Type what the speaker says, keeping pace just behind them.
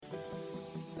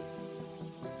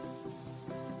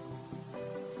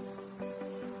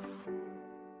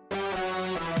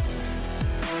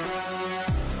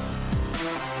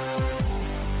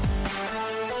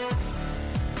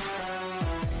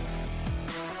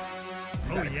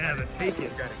Oh yeah, the take it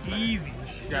easy.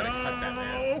 You gotta cut that,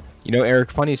 man. You know,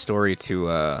 Eric, funny story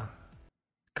to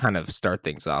kind of start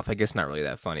things off. I guess not really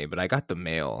that funny, but I got the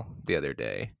mail the other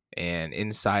day, and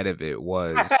inside of it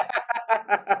was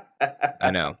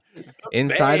I know.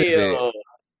 Inside of it Fail.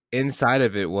 inside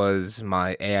of it was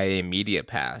my AIA Media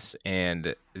Pass,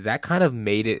 and that kind of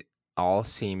made it all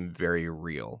seem very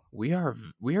real. We are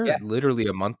Yeah. literally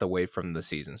a month away from the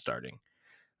season starting.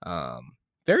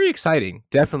 Very exciting,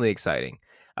 definitely exciting.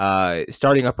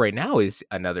 Starting up right now is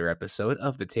another episode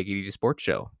of the Take It Easy Sports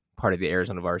Show, part of the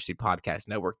Arizona Varsity Podcast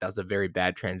Network. That was a very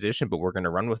bad transition, but we're going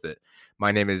to run with it.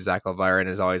 My name is Zach Elvira, and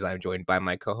as always, I'm joined by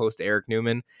my co-host Eric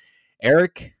Newman.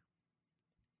 Eric,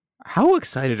 how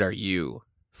excited are you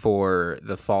for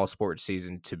the fall sports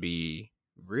season to be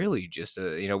really just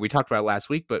we talked about it last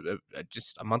week, but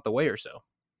just a month away or so?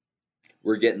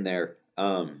 We're getting there.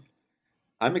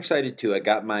 I'm excited too. I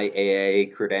got my AIA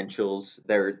credentials.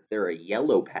 They're a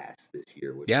yellow pass this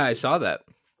year, which Yeah, I is saw that.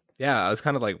 Yeah, I was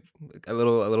kind of like a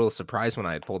little surprised when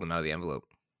I pulled them out of the envelope.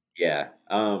 yeah.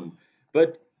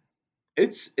 But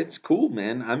it's cool,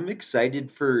 man. I'm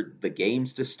excited for the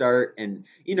games to start, and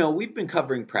we've been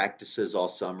covering practices all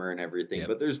summer and everything, Yep.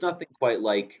 but there's nothing quite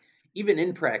like even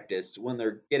in practice when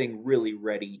they're getting really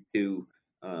ready to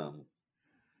um,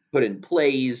 put in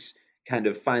plays, kind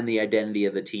of find the identity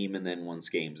of the team, and then once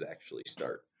games actually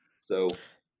start. So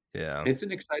Yeah. it's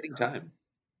an exciting time.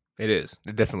 It is.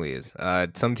 It definitely is.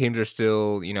 Some teams are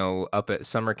still, up at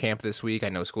summer camp this week. I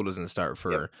know school doesn't start Yep.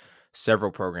 for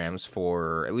several programs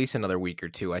for at least another week or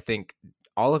two. I think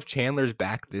all of Chandler's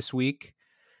back this week.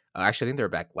 Actually, I think they were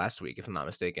back last week, if I'm not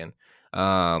mistaken.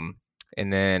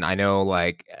 And then I know,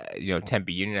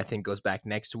 Tempe Union, I think, goes back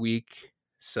next week.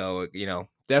 So,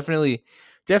 definitely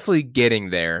getting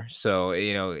there. So,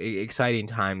 exciting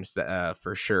times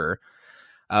for sure.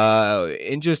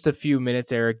 In just a few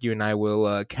minutes, Eric, you and I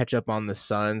will catch up on the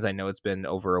Suns. I know it's been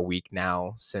over a week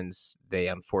now since they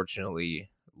unfortunately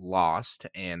lost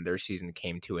and their season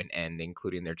came to an end,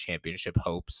 including their championship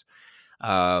hopes.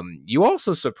 You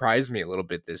also surprised me a little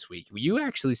bit this week. You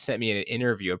actually sent me an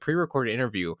interview, a pre-recorded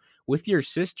interview with your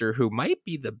sister, who might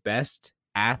be the best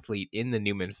athlete in the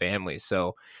Newman family.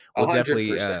 So we'll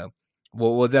definitely 100%.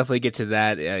 we'll definitely get to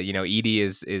that. Edie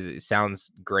is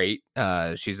sounds great.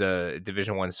 She's a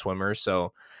Division I swimmer,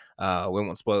 so we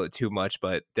won't spoil it too much,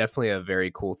 but definitely a very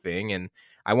cool thing. And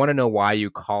I want to know why you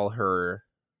call her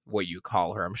what you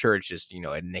call her. I'm sure it's just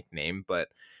a nickname, but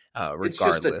It's just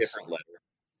a regardless. different letter.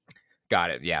 Got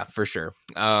it. Yeah, for sure.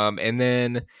 And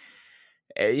then,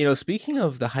 speaking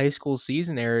of the high school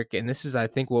season, Eric, and this is, I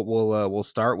think, what we'll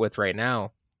start with right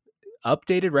now.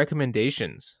 Updated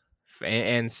recommendations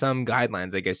and some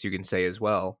guidelines, I guess you can say as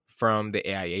well, from the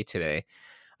AIA today.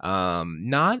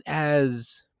 Not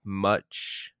as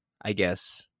much, I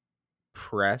guess,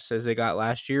 press as they got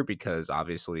last year because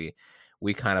obviously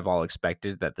we kind of all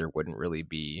expected that there wouldn't really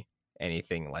be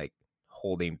anything like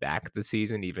holding back the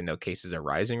season, even though cases are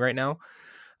rising right now.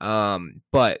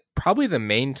 But probably the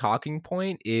main talking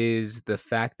point is the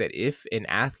fact that if an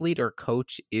athlete or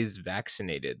coach is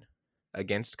vaccinated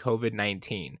against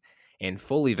COVID-19 and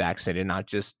fully vaccinated, not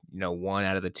just, one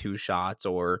out of the two shots,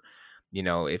 or,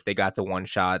 if they got the one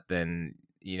shot, then,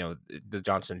 the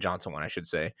Johnson & Johnson one, I should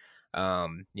say,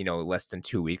 less than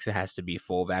 2 weeks, it has to be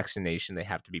full vaccination. They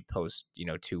have to be post,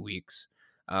 2 weeks.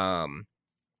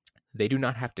 They do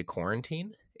not have to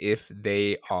quarantine if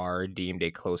they are deemed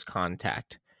a close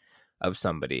contact of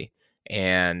somebody.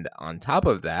 And on top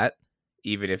of that,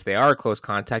 even if they are a close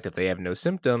contact, if they have no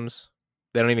symptoms,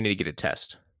 they don't even need to get a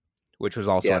test, which was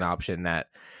also an Yeah. option that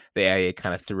the AIA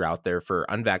kind of threw out there for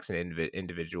unvaccinated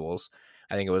individuals.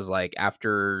 I think it was like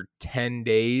after 10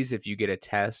 days, if you get a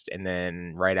test, and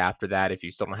then right after that, if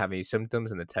you still don't have any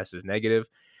symptoms and the test is negative,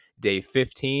 day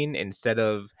 15, instead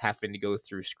of having to go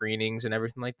through screenings and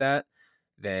everything like that,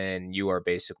 then you are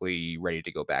basically ready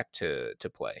to go back to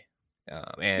play. And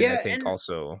I Yeah, think and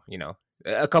also,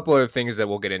 a couple other things that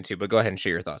we'll get into, but go ahead and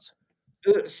share your thoughts.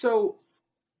 so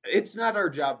it's not our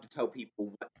job to tell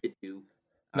people what to do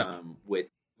No.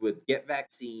 With get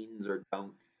vaccines or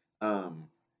don't.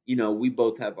 We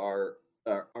both have our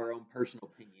own personal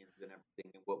opinions and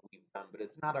everything and what we've done, but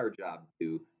it's not our job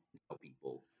to tell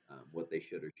people what they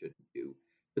should or shouldn't do.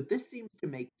 But this seems to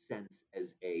make sense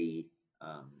as a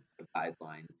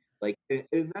guideline. Like,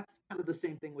 and that's kind of the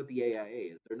same thing with the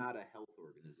AIA. Is they're not a health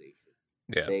organization.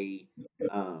 Yeah. They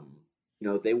um,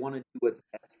 they want to do what's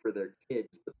best for their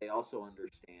kids, but they also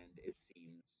understand, it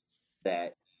seems,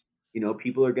 that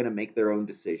people are going to make their own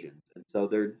decisions, and so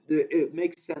it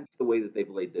makes sense the way that they've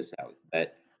laid this out.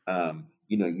 That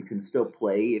you can still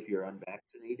play if you're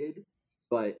unvaccinated,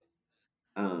 but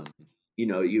um,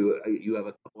 you have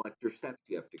a couple extra steps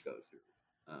you have to go through.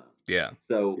 Yeah.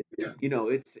 So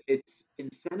it's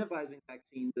incentivizing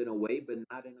vaccines in a way, but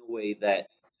not in a way that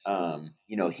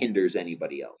hinders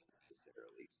anybody else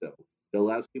necessarily. So it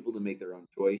allows people to make their own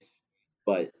choice,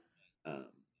 but um,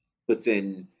 puts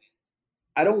in,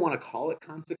 I don't want to call it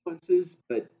consequences,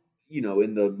 but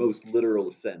in the most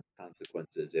literal sense,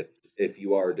 consequences if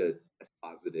you are to test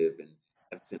positive and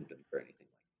have symptoms or anything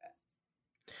like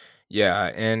that. Yeah,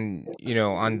 and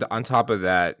on top of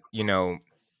that,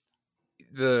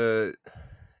 the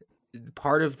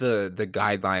part of the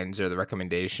guidelines or the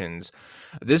recommendations,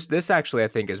 this actually I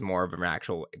think is more of an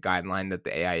actual guideline that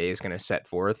the AIA is going to set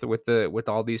forth with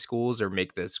all these schools, or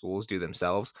make the schools do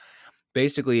themselves.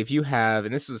 Basically, if you have,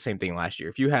 and this was the same thing last year,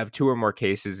 if you have 2 or more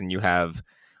cases and you have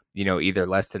either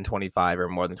less than 25 or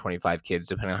more than 25 kids,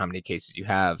 depending on how many cases you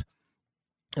have,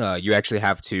 you actually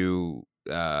have to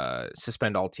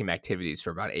suspend all team activities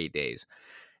for about 8 days.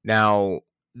 Now,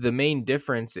 the main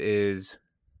difference is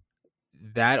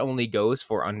that only goes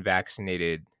for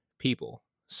unvaccinated people.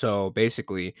 So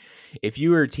basically, if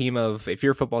you're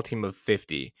a football team of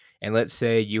 50, and let's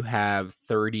say you have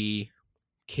 30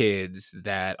 kids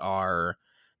that are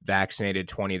vaccinated,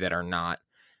 20 that are not,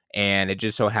 and it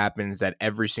just so happens that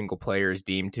every single player is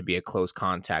deemed to be a close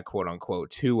contact, quote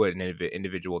unquote, to an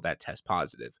individual that tests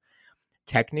positive.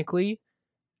 Technically,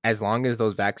 as long as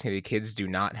those vaccinated kids do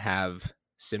not have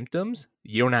symptoms,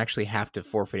 you don't actually have to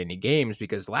forfeit any games,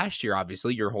 because last year,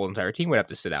 obviously, your whole entire team would have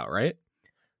to sit out, right?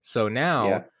 So now,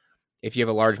 Yeah. if you have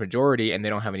a large majority and they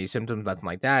don't have any symptoms, nothing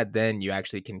like that, then you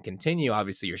actually can continue.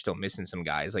 Obviously, you're still missing some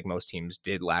guys like most teams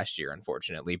did last year,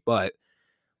 unfortunately, but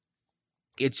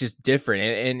it's just different.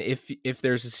 And if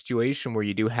there's a situation where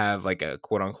you do have like a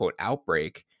quote unquote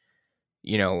outbreak,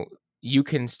 you know, you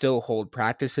can still hold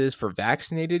practices for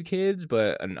vaccinated kids,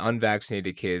 but an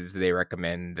unvaccinated kids, they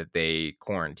recommend that they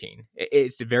quarantine.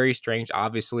 It's very strange,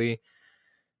 obviously.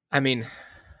 I mean,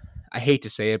 I hate to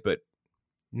say it, but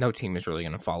no team is really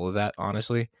going to follow that,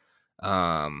 honestly.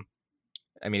 Um,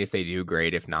 I mean, if they do,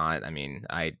 great. If not, I mean,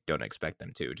 I don't expect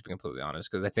them to be completely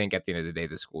honest, because I think at the end of the day,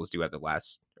 the schools do have the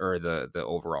last or the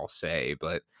overall say.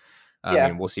 But I Yeah.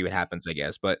 mean, we'll see what happens, I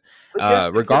guess. But But you have to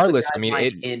put the regardless, I mean,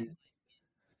 guideline it in.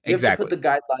 You have to put the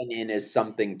exactly, guideline in as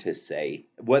something to say,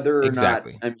 whether or not.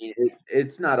 exactly, I mean,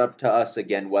 it's not up to us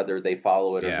again whether they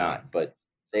follow it or yeah. not, but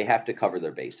they have to cover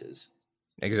their bases.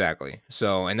 Exactly.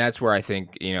 So, and that's where I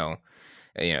think,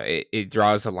 it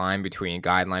draws a line between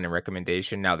guideline and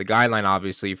recommendation. Now, the guideline,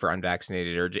 obviously, for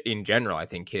unvaccinated or in general, I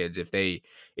think kids, if they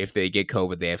get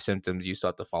COVID, they have symptoms, you still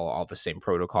have to follow all the same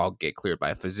protocol, get cleared by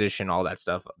a physician, all that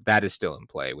stuff. That is still in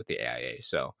play with the AIA.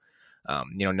 So,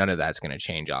 none of that's going to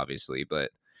change, obviously. But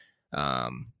I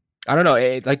don't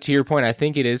know. Like, to your point, I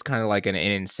think it is kind of like an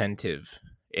incentive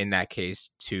in that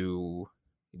case to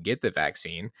get the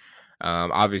vaccine.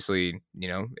 Obviously,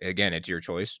 again, it's your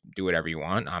choice. Do whatever you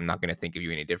want. I'm not going to think of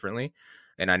you any differently.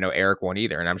 And I know Eric won't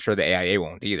either. And I'm sure the AIA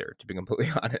won't either, to be completely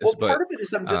Well, honest. But part of it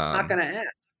is I'm just not going to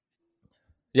ask.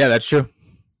 yeah, that's true.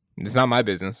 It's not my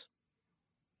business.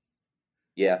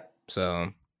 Yeah.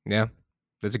 So, yeah,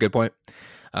 that's a good point.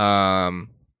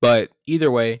 But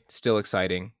either way, still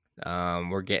exciting.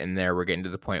 We're getting there. We're getting to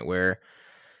the point where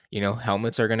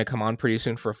helmets are going to come on pretty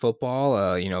soon for football.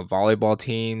 Volleyball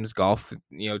teams, golf,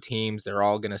 teams, they're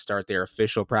all going to start their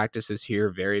official practices here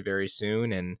very, very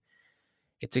soon. And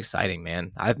it's exciting,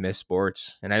 man. I've missed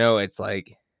sports. And I know it's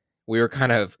like we were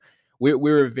kind of, we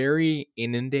were very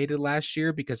inundated last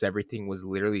year because everything was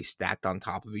literally stacked on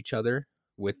top of each other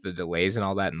with the delays and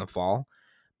all that in the fall.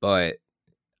 But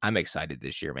I'm excited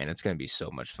this year, man. It's going to be so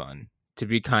much fun to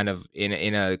be kind of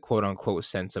in a quote unquote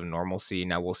sense of normalcy.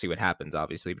 Now we'll see what happens,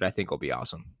 obviously, but I think it'll be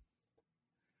awesome.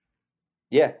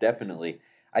 Yeah, definitely.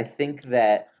 I think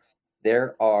that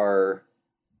there are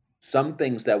some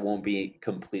things that won't be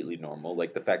completely normal,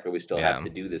 like the fact that we still have Yeah, to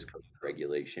do this COVID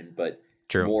regulation, but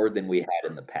true. more than we had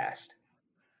in the past.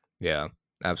 Yeah,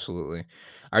 absolutely.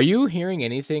 Are you hearing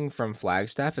anything from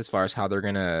Flagstaff as far as how they're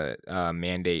gonna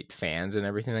mandate fans and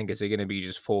everything? Like, is it gonna be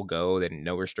just full go and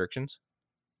no restrictions?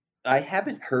 I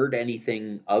haven't heard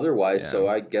anything otherwise, Yeah, so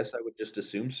I guess I would just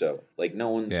assume so. Like, no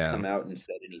one's yeah, come out and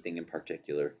said anything in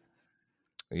particular.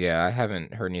 yeah. I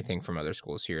haven't heard anything from other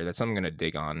schools here. That's something I'm gonna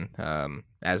dig on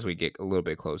as we get a little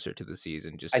bit closer to the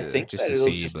season, just I to think that it'll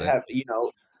see. just But have,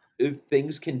 if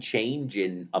things can change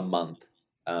in a month.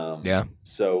 yeah,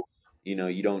 So,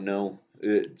 you don't know.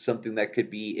 Something that could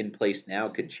be in place now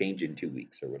could change in 2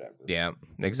 weeks or whatever. yeah,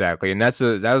 exactly. And that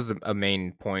was a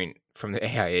main point from the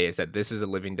AIA, is that this is a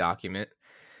living document.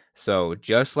 So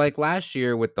just like last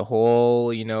year with the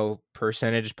whole,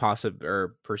 percentage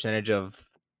of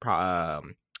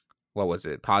what was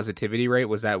it? Positivity rate?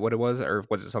 Was that what it was? Or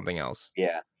was it something else?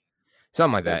 Yeah,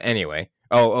 Something like that. that's Anyway.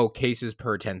 Oh, cases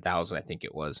per 10,000, I think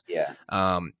it was. yeah.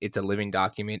 It's a living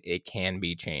document. It can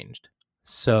be changed.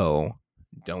 So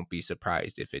don't be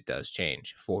surprised if it does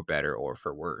change for better or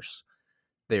for worse.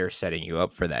 They're setting you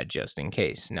up for that just in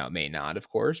case. Now, it may not, of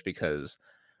course, because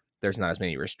there's not as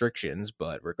many restrictions,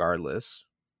 but regardless,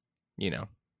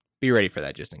 be ready for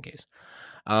that just in case.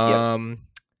 Yep.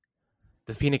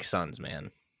 The Phoenix Suns,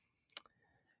 man.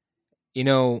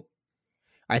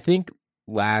 I think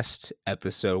last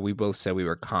episode we both said we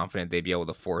were confident they'd be able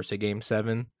to force a game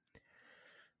 7,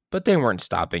 but they weren't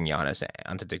stopping Giannis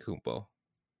Antetokounmpo.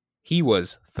 He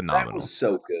was That phenomenal. was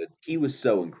so good. He was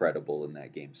so incredible in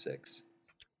that game 6.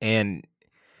 And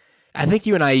I think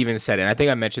you and I even said it, and I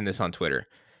think I mentioned this on Twitter.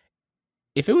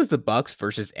 If it was the Bucks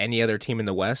versus any other team in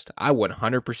the West, I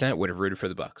 100% would have rooted for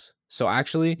the Bucks. So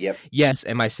actually, Yep. yes,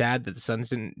 am I sad that the Suns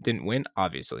didn't win?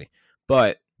 Obviously.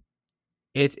 But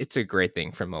it's a great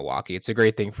thing for Milwaukee. It's a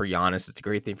great thing for Giannis. It's a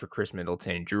great thing for Chris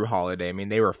Middleton, Drew Holiday. I mean,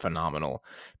 they were phenomenal.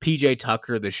 PJ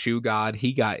Tucker, the shoe god,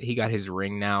 he got his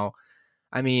ring now.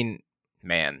 I mean,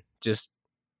 man, just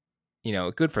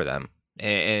good for them.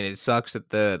 And it sucks that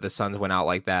the Suns went out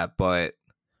like that, but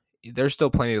there's still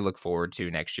plenty to look forward to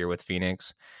next year with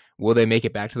Phoenix. Will they make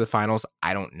it back to the finals?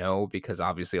 I don't know, because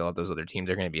obviously all of those other teams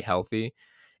are going to be healthy,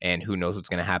 and who knows what's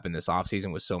going to happen this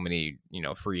offseason with so many,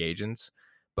 free agents.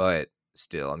 But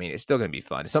still, I mean, it's still going to be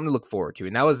fun. It's something to look forward to.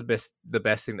 And that was the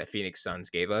best thing that Phoenix Suns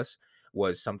gave us,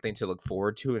 was something to look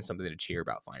forward to and something to cheer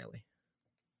about finally.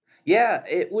 Yeah,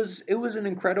 it was an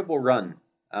incredible run.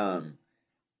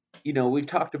 We've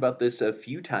talked about this a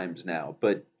few times now,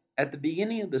 but at the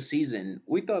beginning of the season,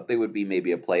 we thought they would be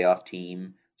maybe a playoff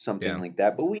team, something like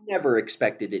that, but we never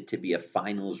expected it to be a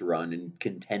finals run and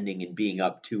contending and being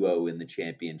up 2-0 in the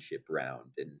championship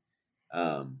round. And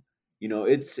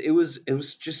it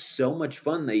was just so much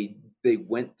fun. They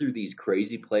went through these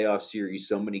crazy playoff series,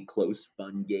 so many close,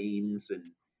 fun games,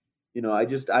 and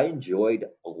I enjoyed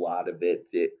a lot of it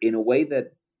in a way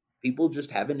that people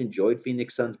just haven't enjoyed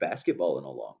Phoenix Suns basketball in a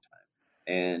long time.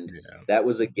 And that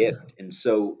was a gift. And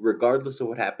so, regardless of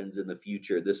what happens in the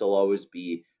future, this will always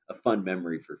be a fun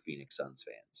memory for Phoenix Suns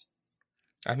fans.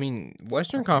 I mean,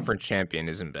 Western Conference champion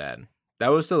isn't bad. That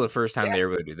was still the first time Yeah. they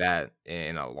were able to do that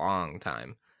in a long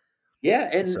time. Yeah,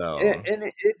 and So-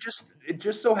 it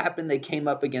just so happened they came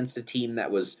up against a team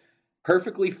that was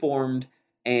perfectly formed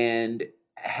and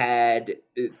had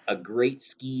a great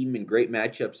scheme and great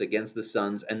matchups against the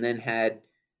Suns, and then had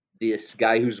this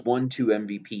guy who's won 2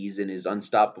 MVPs and is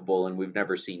unstoppable, and we've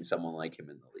never seen someone like him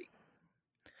in the league.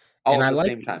 All at the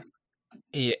same time.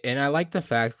 Yeah, and I like the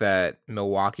fact that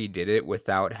Milwaukee did it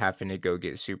without having to go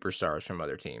get superstars from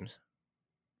other teams.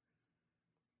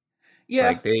 Yeah,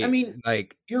 Like I mean, you're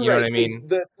you know right. what I mean?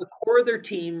 The core of their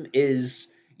team is,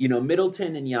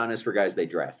 Middleton and Giannis were guys they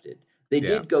drafted. They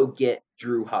Yeah. did go get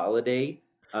Drew Holiday.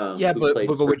 Yeah, who but plays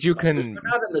what for you the Lakers, can but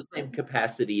not in the same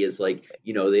capacity as they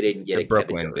didn't get a Kevin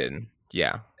Brooklyn Durant. did.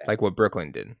 Yeah, like what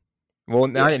Brooklyn did. Well,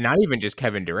 not even just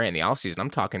Kevin Durant in the offseason. I'm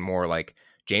talking more like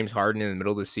James Harden in the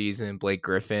middle of the season, Blake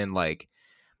Griffin,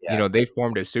 they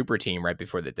formed a super team right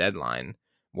before the deadline.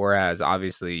 Whereas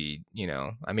obviously,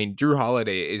 I mean, Drew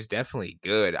Holiday is definitely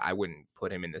good. I wouldn't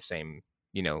put him in the same,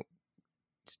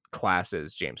 class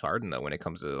as James Harden though when it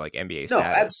comes to like NBA No,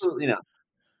 status. absolutely not.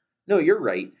 No, you're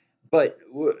right. But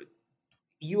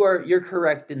you're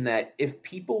correct in that if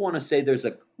people want to say there's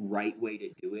a right way to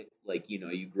do it,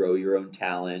 you grow your own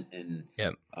talent, and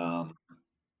Yep.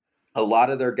 a lot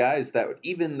of their guys that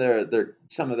even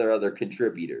some of their other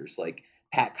contributors, like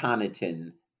Pat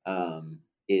Connaughton,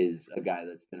 is a guy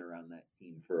that's been around that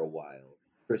team for a while.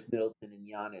 Chris Middleton and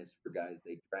Giannis were guys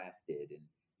they drafted and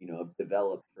have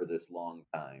developed for this long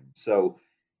time. So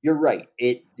you're right.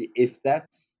 If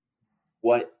that's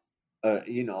what a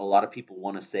lot of people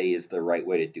want to say is the right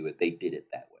way to do it, they did it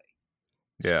that way.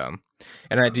 Yeah.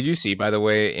 And did you see, by the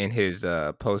way, in his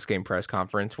post-game press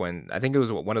conference, when I think it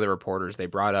was one of the reporters, they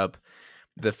brought up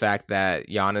the fact that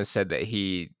Giannis said that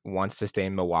he wants to stay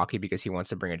in Milwaukee because he wants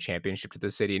to bring a championship to the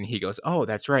city, and he goes, "Oh,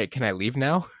 that's right. Can I leave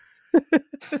now?"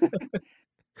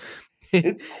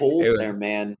 It's cold there,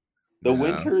 man. The Yeah.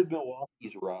 winter in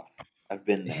Milwaukee's rough. I've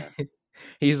been there.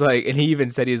 He's like, and he even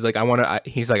said he's like, I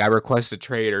request a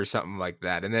trade or something like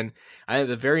that. And then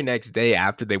the very next day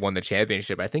after they won the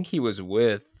championship, I think he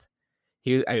might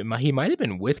have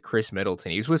been with Chris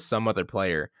Middleton. He was with some other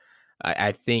player,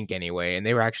 I think anyway. And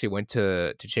they actually went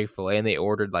to Chick-fil-A and they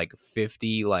ordered like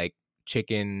 50 like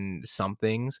chicken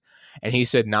somethings. And he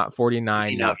said, not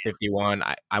 49, not 51.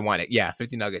 I want it. Yeah,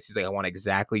 50 nuggets. He's like, I want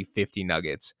exactly 50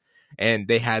 nuggets. and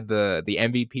they had the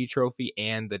MVP trophy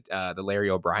and the Larry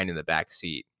O'Brien in the back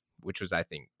seat, which was, I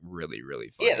think, really,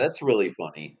 really Yeah, funny. that's really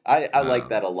funny. I like Um,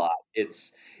 that a lot.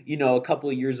 It's, a couple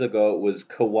of years ago it was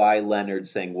Kawhi Leonard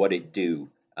saying what it do.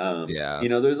 yeah,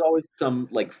 There's always some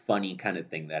like funny kind of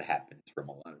thing that happens from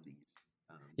a lot of these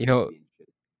you know,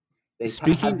 championships. They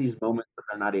have speaking these moments that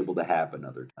they're not able to have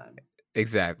another time.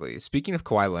 exactly. Speaking of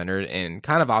Kawhi Leonard, and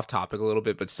kind of off topic a little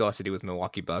bit, but still has to do with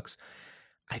Milwaukee Bucks.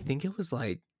 I think it was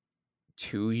like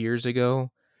 2 years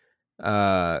ago.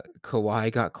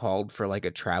 Kawhi got called for like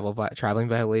a traveling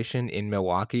violation in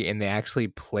Milwaukee, and they actually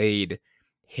played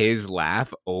his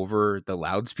laugh over the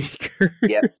loudspeakers.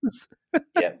 Yep,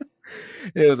 yep,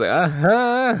 It was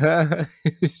like,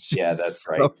 it's yeah, just that's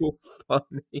right. so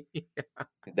funny.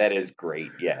 That is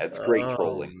great. Yeah, it's great Oh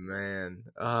trolling. man.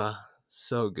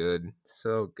 So good.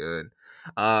 So good.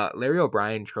 Larry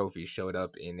O'Brien trophy showed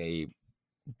up in a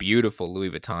beautiful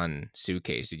Louis Vuitton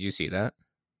suitcase. Did you see that?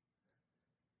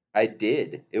 I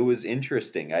did. It was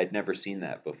interesting. I'd never seen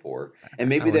that before. And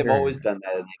I maybe they've wonder always done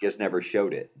that and they just never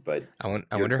showed it. But I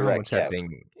you're wonder how correct. much Yeah, that it was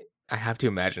thing. I have to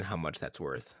imagine how much that's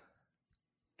worth.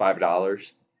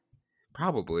 $5.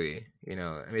 Probably, I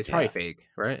mean, it's probably Yeah. fake,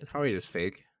 right? It's probably just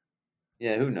fake.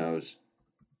 Yeah, who knows?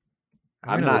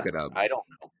 I'm I'm gonna look not it up. I don't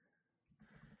know.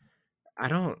 I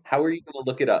don't. How are you gonna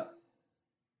look it up?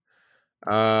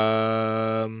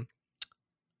 Um,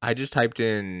 I just typed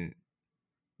in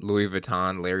Louis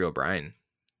Vuitton Larry O'Brien,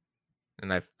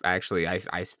 and I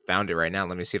found it right now.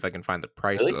 Let me see if I can find the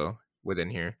price Really? though within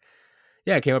here.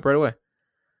 Yeah, it came up right away.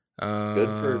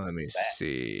 Good for Let me that.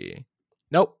 see.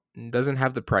 Nope, it doesn't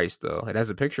have the price though. It has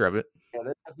a picture of it. Yeah,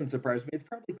 that doesn't surprise me. It's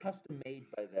probably custom made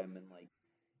by them and like,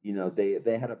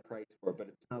 they had a price for it, but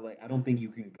it's not like I don't think you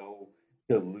can go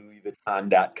to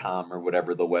louisvuitton.com or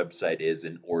whatever the website is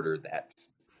and order that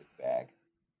specific bag.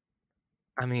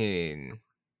 I mean,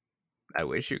 I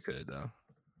wish you could though.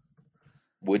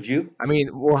 Would you? I mean,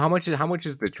 well, how much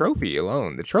is the trophy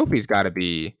alone? The trophy's got to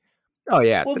be. Oh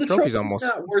yeah, Well, the the trophy's trophy's almost.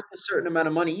 not worth a certain amount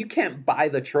of money. You can't buy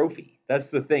the trophy. That's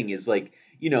the thing. Is like,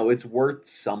 it's worth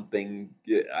something,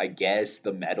 I guess,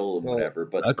 the medal and Well, whatever,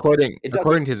 but according it doesn't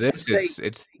according to this, say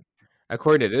it's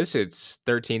according to this, it's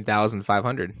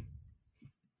 13,500.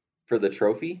 for the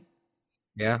trophy.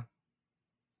 Yeah.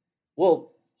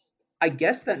 Well, I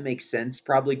guess that makes sense,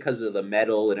 probably because of the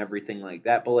medal and everything like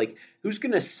that. But like, who's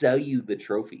gonna sell you the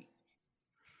trophy?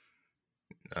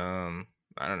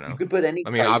 I don't You know. could put any I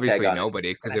mean, price tag obviously on it. nobody,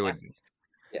 You're because it gonna have, would.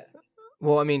 yeah,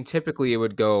 Well, I mean, typically it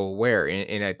would go where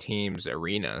in a team's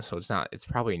arena, so it's not. It's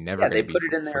probably never yeah. going They to be put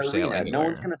it in for their sale arena. No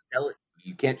one's anywhere. gonna sell it.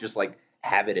 You can't just like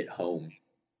have it at home.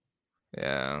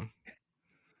 Yeah.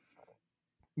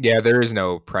 Yeah, there is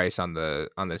no price on the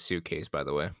suitcase, by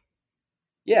the way.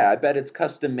 Yeah, I bet it's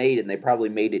custom made, and they probably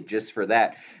made it just for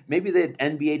that. Maybe the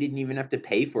NBA didn't even have to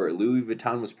pay for it. Louis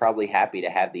Vuitton was probably happy to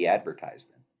have the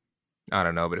advertisement. I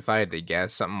don't know, but if I had to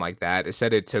guess something like that, it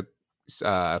said it took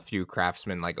a few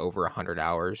craftsmen like over 100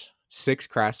 hours. Six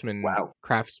Wow,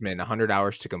 craftsmen 100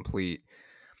 hours to complete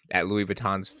at Louis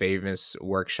Vuitton's famous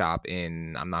workshop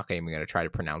in. I'm not even going to try to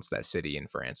pronounce that city in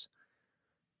France.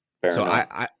 fair So enough.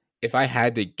 if I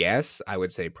had to guess, I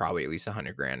would say probably at least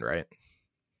 100 grand, right?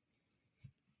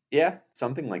 Yeah,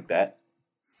 something like that.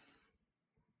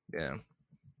 Yeah.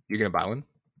 You gonna buy one?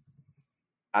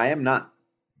 I am not.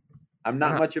 I'm Why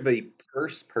not not? much of a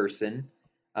purse person.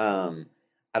 Um,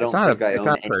 I It's don't not think a I it's own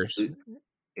not a any. purse.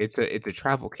 It's a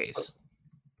travel case.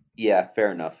 Yeah,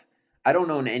 fair enough. I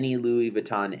don't own any Louis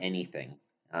Vuitton anything.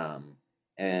 Um,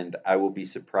 and I will be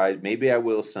surprised. Maybe I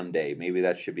will someday. Maybe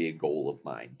that should be a goal of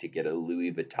mine to get a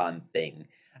Louis Vuitton thing.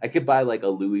 I could buy like a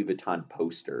Louis Vuitton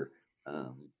poster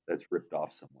that's ripped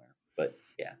off somewhere. But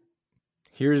yeah.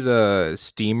 Here's a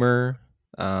steamer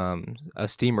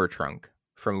trunk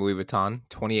from Louis Vuitton,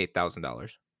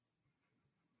 $28,000.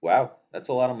 Wow, that's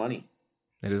a lot of money.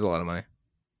 It is a lot of money.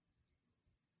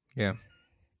 Yeah.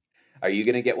 Are you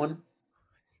gonna get one?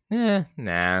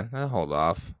 Nah, I'll hold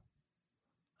off.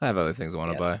 I have other things I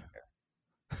want to Yeah, buy.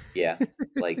 yeah.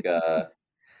 Like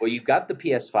well, you've got the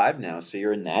PS5 now, so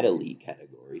you're in that elite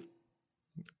category.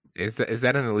 Is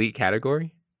that an elite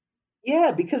category?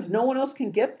 Yeah, because no one else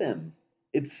can get them.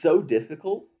 It's so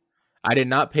difficult. I did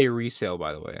not pay resale,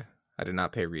 by the way. I did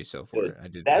not pay resale for Good. it. I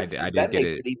did That get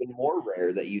makes it. it even more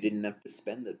rare that you didn't have to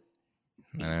spend the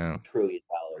I know. $1 trillion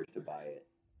to buy it.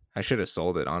 I should have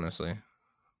sold it, honestly.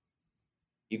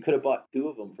 You could have bought two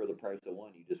of them for the price of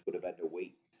one. You just would have had to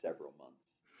wait several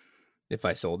months. If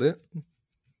I sold it?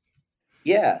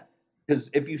 Yeah, because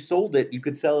if you sold it, you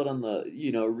could sell it on the,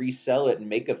 resell it and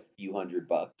make a few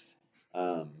 $100.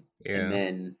 Um, and Yeah.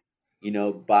 then,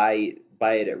 buy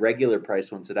buy it at regular price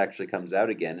once it actually comes out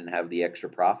again and have the extra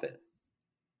profit.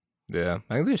 Yeah,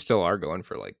 I think they still are going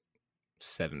for like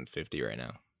 $750 right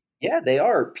now. Yeah, they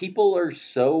are. People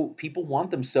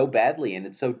want them so badly, and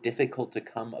it's so difficult to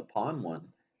come upon one.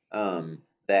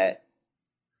 That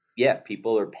yeah,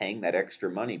 people are paying that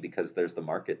extra money because there's the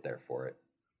market there for it.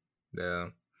 Yeah.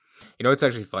 You know what's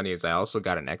actually funny is I also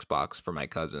got an Xbox for my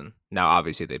cousin. Now,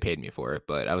 obviously, they paid me for it,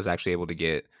 but I was actually able to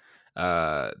get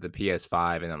the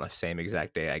PS5, and on the same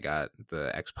exact day, I got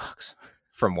the Xbox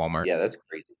from Walmart. Yeah, that's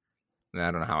crazy. And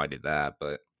I don't know how I did that,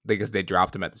 but because they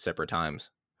dropped them at the separate times.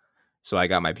 So I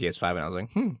got my PS5, and I was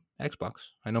like, Xbox.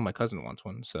 I know my cousin wants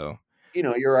one, so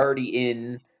You're already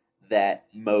in that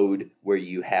mode where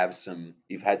you've had some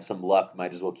luck,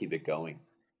 might as well keep it going.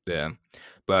 yeah.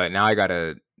 But now I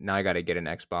gotta get an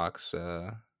Xbox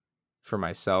for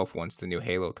myself once the new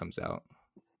Halo comes out.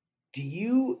 Do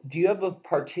you have a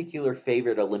particular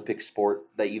favorite Olympic sport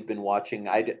that you've been watching?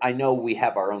 I know we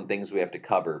have our own things we have to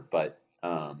cover, but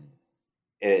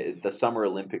the Summer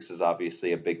Olympics is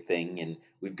obviously a big thing, and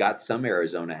we've got some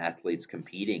Arizona athletes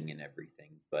competing and everything.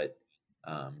 But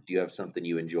do you have something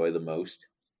you enjoy the most?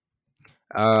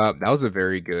 That was a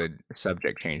very good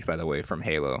subject change, by the way, from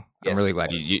Halo. I'm Yes, really it glad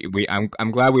was.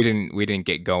 I'm glad we didn't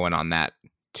get going on that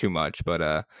too much,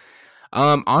 but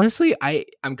honestly,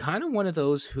 I'm kind of one of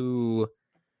those who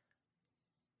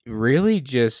really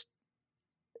just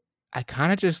I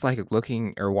kind of just like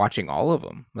looking or watching all of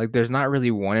them. Like, there's not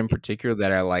really one in particular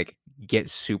that I like get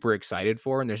super excited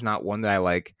for, and there's not one that I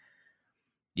like,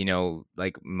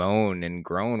 like moan and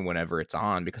groan whenever it's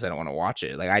on because I don't want to watch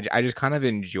it. Like, I just kind of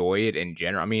enjoy it in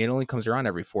general. I mean, it only comes around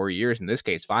every 4 years. In this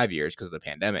case, 5 years because of the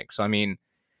pandemic. So, I mean,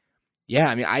 yeah,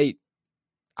 I mean,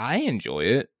 I enjoy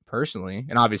it personally,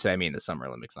 and obviously, I mean the Summer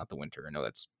Olympics, not the Winter. I know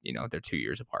that's they're 2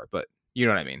 years apart, but you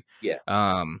know what I mean. Yeah.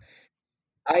 Um,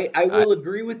 I I will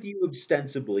agree with you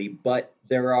ostensibly, but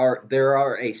there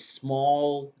are a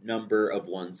small number of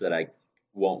ones that I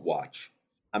won't watch.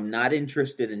 I'm not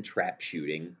interested in trap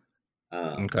shooting.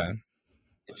 Um, okay,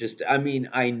 I mean,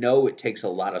 I know it takes a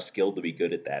lot of skill to be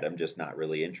good at that. I'm just not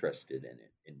really interested in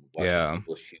it, in watching yeah,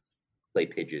 people play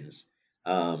pigeons.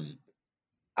 Um,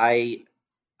 I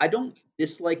I don't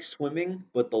dislike swimming,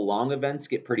 but the long events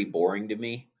get pretty boring to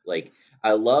me. Like,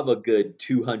 I love a good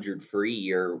 200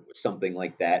 free or something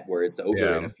like that where it's over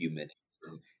in yeah, a few minutes.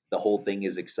 And the whole thing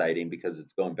is exciting because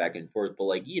it's going back and forth. But,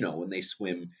 like, when they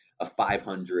swim a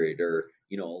 500 or,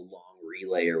 a long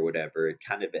relay or whatever, it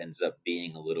kind of ends up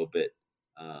being a little bit,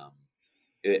 um,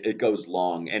 it goes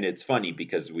long. And it's funny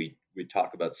because we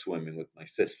talk about swimming with my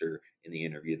sister in the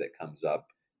interview that comes up.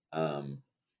 Um,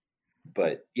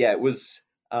 but yeah, it was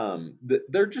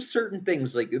there are just certain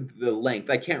things like the length.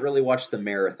 I can't really watch the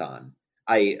marathon.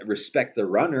 I respect the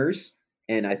runners,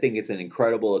 and I think it's an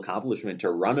incredible accomplishment to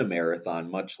run a marathon,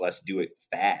 much less do it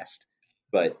fast.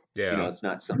 But yeah. it's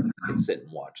not something I can sit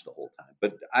and watch the whole time.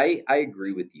 But I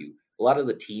agree with you. A lot of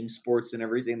the team sports and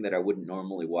everything that I wouldn't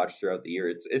normally watch throughout the year,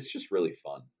 it's just really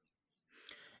fun.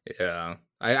 Yeah.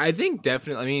 I think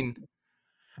definitely, I mean,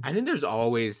 I think there's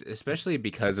always, especially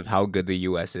because of how good the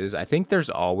US is, I think there's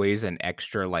always an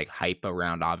extra like hype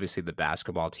around obviously the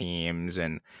basketball teams,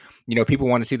 and people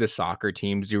want to see the soccer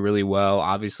teams do really well.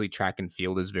 Obviously track and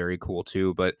field is very cool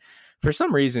too, but for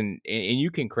some reason, and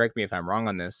you can correct me if I'm wrong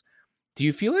on this, do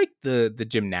you feel like the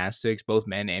gymnastics, both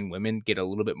men and women, get a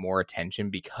little bit more attention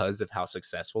because of how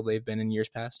successful they've been in years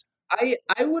past? I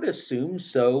would assume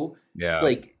so. Yeah.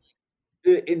 Like,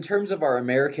 in terms of our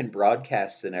American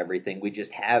broadcasts and everything, we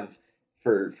just have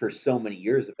for so many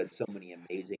years have had so many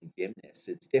amazing gymnasts.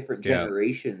 It's different Yeah.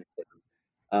 generations.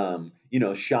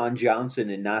 Sean Johnson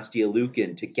and Nastia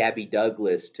Lukin to Gabby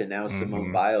Douglas to now Simone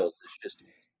Hmm. Biles. It's just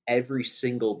every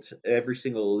single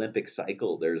Olympic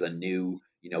cycle, there's a new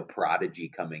prodigy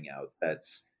coming out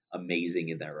that's amazing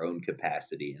in their own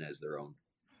capacity and has their own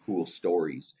cool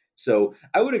stories. So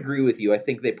I would agree with you. I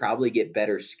think they probably get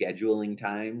better scheduling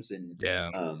times, and Yeah.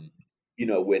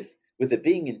 with it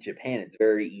being in Japan, it's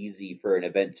very easy for an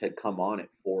event to come on at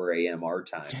 4 a.m. our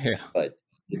time. Yeah. But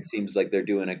it seems like they're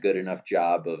doing a good enough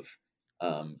job of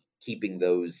keeping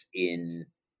those in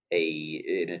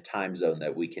a time zone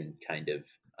that we can kind of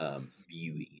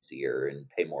view easier and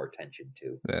pay more attention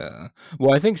to. Yeah.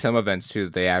 Well, I think some events too,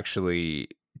 they actually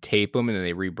tape them and then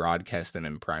they rebroadcast them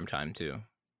in prime time too.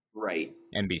 Right.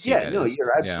 NBC, Yeah, that no, is.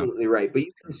 you're Yeah. absolutely right. But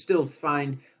you can still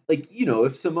find, like,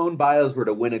 if Simone Biles were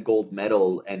to win a gold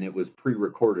medal and it was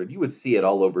pre-recorded, you would see it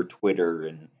all over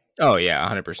Twitter Oh yeah,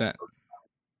 100%.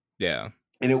 Yeah.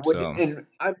 and it would, So, and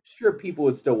I'm sure people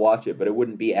would still watch it, but it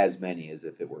wouldn't be as many as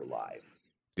if it were live.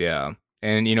 yeah.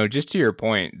 And just to your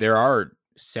point, there are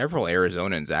several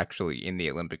Arizonans actually in the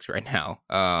Olympics right now.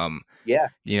 Yeah.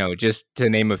 Just to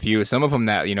name a few, some of them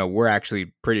that we're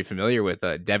actually pretty familiar with.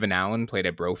 Devin Allen played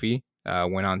at Brophy,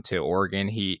 went on to Oregon.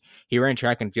 He ran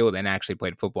track and field and actually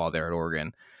played football there at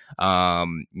Oregon.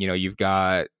 You've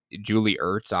got Julie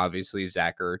Ertz, obviously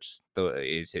Zach Ertz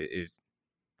is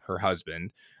her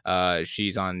husband.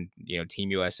 She's on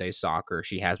Team USA soccer.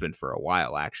 She has been for a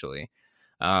while actually.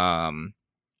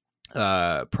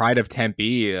 Pride of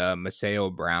Tempe, Maceo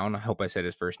Brown. I hope I said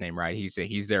his first name right.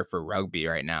 He's there for rugby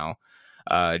right now.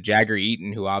 Jagger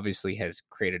Eaton, who obviously has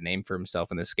created a name for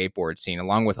himself in the skateboard scene,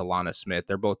 along with Alana Smith.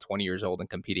 They're both 20 years old and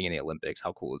competing in the Olympics.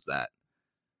 How cool is that?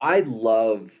 I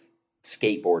love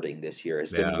skateboarding this year.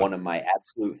 It's been Yeah. one of my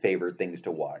absolute favorite things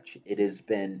to watch.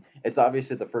 It's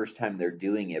obviously the first time they're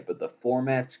doing it, but the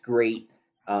format's great.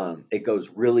 It goes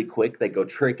really quick. They go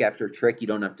trick after trick. You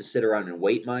don't have to sit around and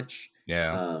wait much.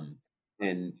 Yeah.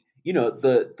 And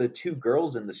the two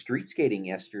girls in the street skating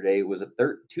yesterday was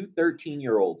two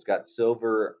 13-year-olds got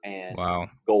silver and Wow.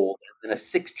 gold, and then a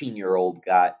 16-year-old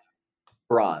got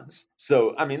bronze.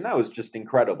 So I mean that was just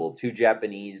incredible. Two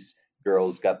Japanese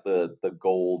girls got the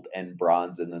gold and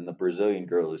bronze, and then the Brazilian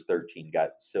girl who's 13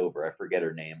 got silver. I forget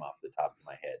her name off the top of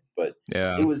my head, but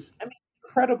Yeah. it was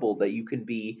incredible that you can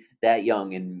be that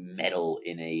young and medal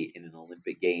in an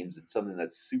Olympic Games. It's something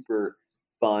that's super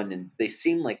fun, and they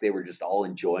seem like they were just all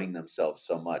enjoying themselves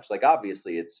so much. Like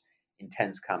obviously it's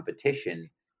intense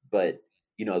competition, but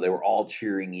they were all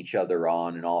cheering each other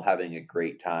on and all having a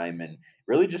great time, and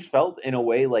really just felt in a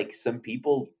way like some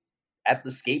people at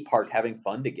the skate park having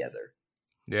fun together.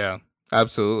 Yeah,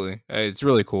 absolutely. It's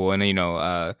really cool. And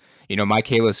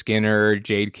Michaela Skinner,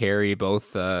 Jade Carey,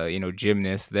 both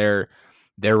gymnasts. They're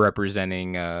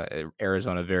representing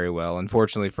Arizona very well.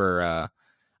 Unfortunately for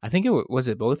I think was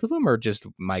it both of them or just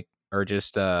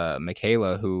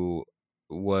Michaela, who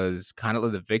was kind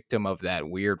of the victim of that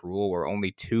weird rule where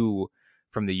only two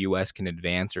from the US can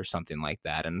advance or something like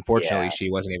that. And unfortunately Yeah, she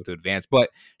wasn't able to advance, but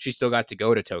she still got to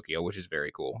go to Tokyo, which is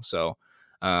very cool. So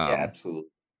yeah, um absolutely.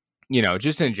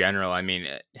 just in general, I mean,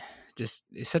 just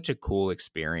it's such a cool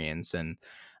experience. And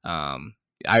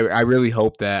I really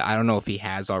hope that, I don't know if he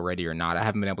has already or not. I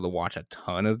haven't been able to watch a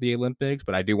ton of the Olympics,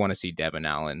 but I do want to see Devin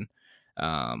Allen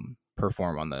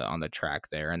perform on the track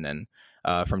there. And then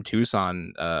from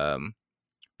Tucson,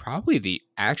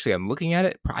 actually, I'm looking at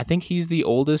it. I think he's the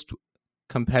oldest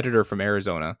competitor from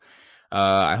Arizona.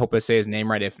 I hope I say his name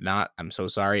right. If not, I'm so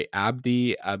sorry.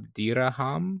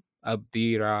 Abdirahman,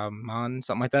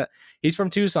 something like that. He's from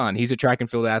Tucson. He's a track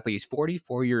and field athlete. He's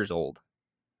 44 years old.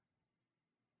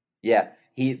 Yeah,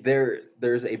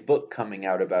 there's a book coming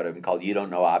out about him called "You Don't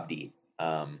Know Abdi."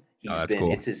 That's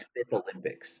cool. It's his fifth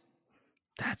Olympics.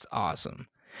 That's awesome.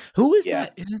 Who is Yeah.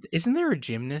 that? Isn't there a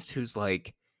gymnast who's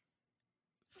like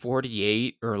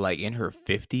 48 or like in her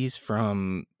 50s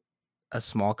from a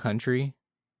small country?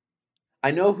 I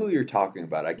know who you're talking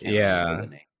about. I can't remember Yeah. the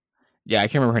name. Yeah, I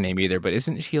can't remember her name either, but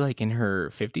isn't she like in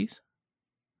her 50s?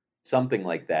 Something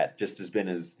like that. Just has been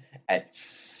at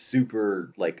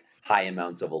super like high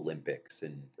amounts of Olympics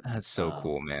and That's so um,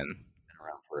 cool, man. been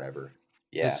around forever.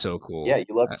 It's Yeah. so cool. Yeah, you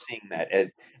love seeing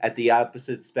that. At the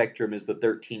opposite spectrum is the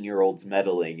 13-year-olds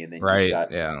medaling, and then you've Right.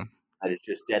 got Yeah. that has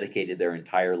just dedicated their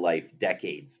entire life,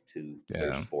 decades to their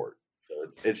Yeah. sport. So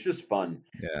it's just fun,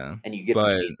 Yeah. and you get to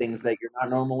But see things that you're not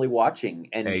normally watching.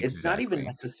 And it's not even exactly.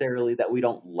 necessarily that we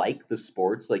don't like the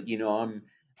sports. Like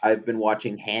I've been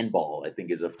watching handball. I think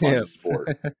is a Yeah. fun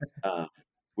sport. Um,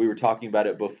 we were talking about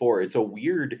it before. It's a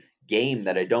weird game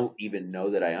that I don't even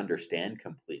know that I understand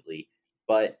completely,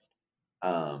 but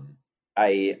um,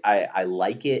 I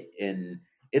like it, and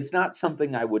it's not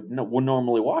something I would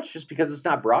normally watch just because it's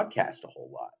not broadcast a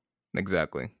whole lot.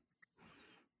 Exactly.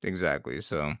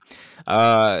 So,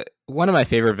 one of my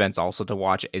favorite events also to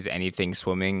watch is anything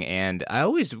swimming, and I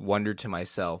always wondered to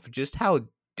myself just how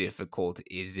difficult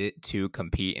is it to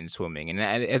compete in swimming. And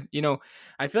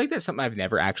I feel like that's something I've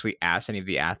never actually asked any of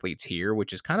the athletes here,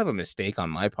 which is kind of a mistake on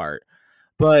my part.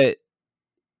 But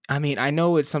I mean, I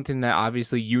know it's something that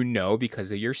obviously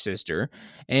because of your sister,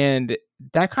 and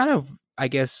that kind of, I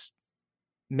guess,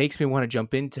 makes me want to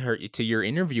jump to your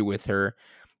interview with her,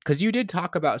 because you did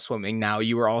talk about swimming. Now,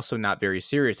 you were also not very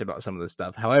serious about some of the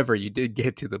stuff. However, you did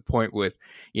get to the point with,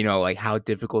 like how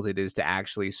difficult it is to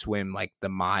actually swim like the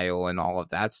mile and all of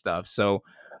that stuff. So,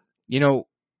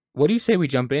 what do you say we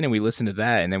jump in and we listen to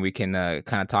that, and then we can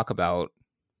kind of talk about,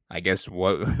 I guess,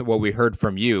 what what we heard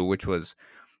from you, which was,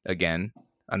 again,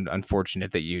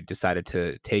 unfortunate that you decided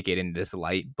to take it in this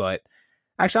light. But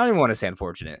actually, I don't even want to say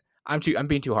unfortunate. I'm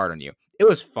being too hard on you. It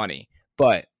was funny,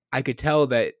 but I could tell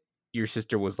that your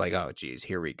sister was like, "Oh, geez,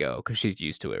 here we go," because she's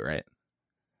used to it, right?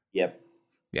 Yep.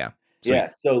 Yeah. Sweet. Yeah,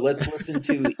 so let's listen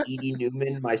to Edie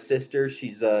Newman, my sister.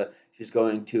 She's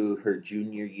going to her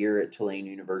junior year at Tulane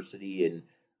University in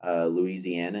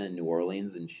Louisiana in New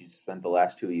Orleans, and she's spent the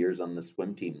last 2 years on the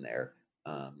swim team there.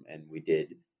 And we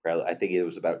did probably, I think it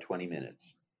was about 20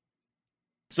 minutes.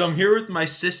 So I'm here with my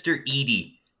sister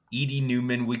Edie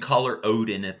Newman. We call her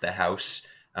Odin at the house.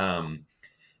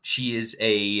 She is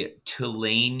a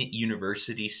Tulane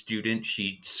University student.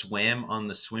 She swam on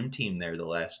the swim team there the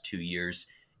last 2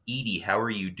 years. Edie, how are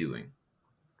you doing?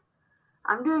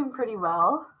 I'm doing pretty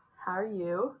well. How are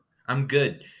you? I'm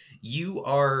good. You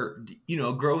are,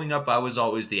 growing up, I was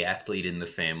always the athlete in the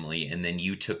family, and then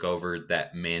you took over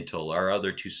that mantle. Our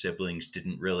other two siblings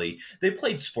didn't really, they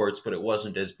played sports, but it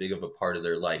wasn't as big of a part of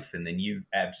their life. And then you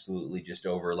absolutely just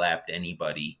overlapped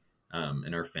anybody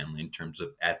in our family in terms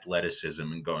of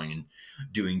athleticism and going and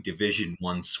doing Division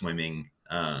I swimming,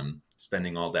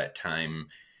 spending all that time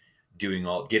getting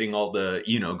all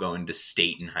the, going to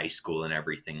state and high school and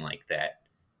everything like that.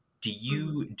 Do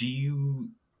you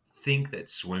think that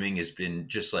swimming has been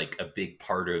just like a big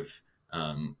part of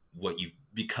what you've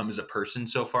become as a person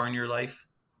so far in your life?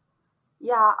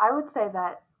 Yeah, I would say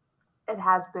that it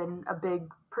has been a big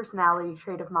personality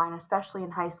trait of mine, especially in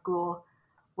high school,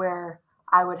 where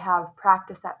I would have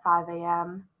practice at 5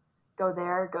 a.m., go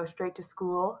there, go straight to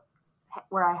school,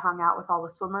 where I hung out with all the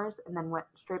swimmers, and then went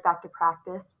straight back to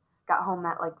practice, got home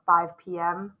at like 5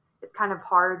 p.m. It's kind of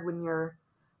hard when you're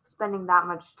spending that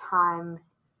much time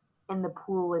in the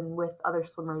pool and with other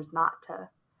swimmers not to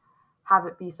have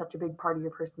it be such a big part of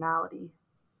your personality.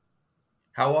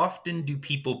 How often do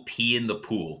people pee in the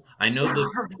pool? I know the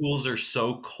pools are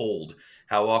so cold.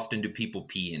 How often do people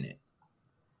pee in it?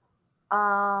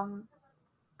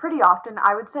 Pretty often.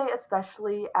 I would say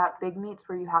especially at big meets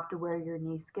where you have to wear your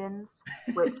knee skins,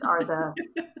 which are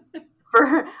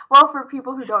for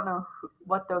people who don't know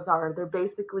what those are, they're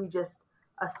basically just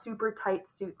a super tight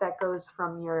suit that goes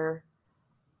from your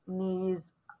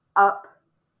knees up,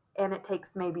 and it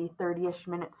takes maybe 30-ish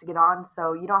minutes to get on,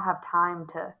 so you don't have time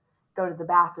to go to the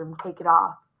bathroom, take it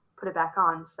off, put it back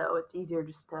on, so it's easier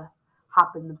just to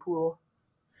hop in the pool.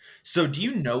 So do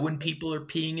you know when people are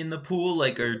peeing in the pool?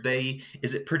 Like,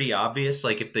 is it pretty obvious,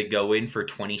 like if they go in for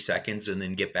 20 seconds and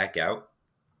then get back out?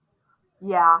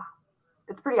 Yeah,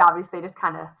 it's pretty obvious. They just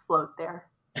kind of float there.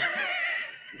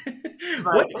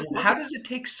 How does it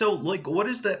take what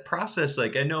is that process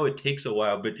like? I know it takes a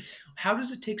while, but how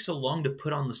does it take so long to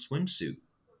put on the swimsuit?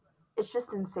 It's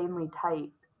just insanely tight.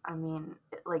 I mean,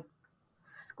 it like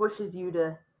squishes you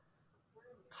to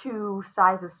 2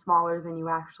 sizes smaller than you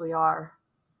actually are.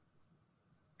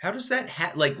 How does that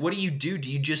what do?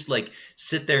 Do you just like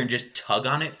sit there and just tug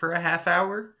on it for a half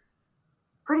hour?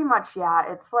 Pretty much,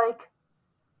 yeah. It's like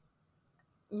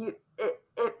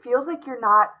it feels like you're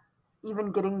not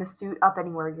even getting the suit up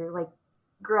anywhere. You're like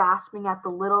grasping at the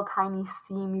little tiny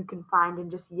seam you can find and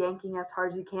just yanking as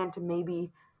hard as you can to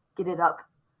maybe get it up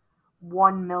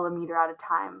 1 millimeter at a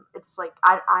time. It's like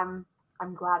I'm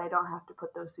glad I don't have to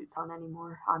put those suits on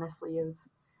anymore. Honestly,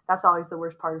 that's always the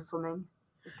worst part of swimming.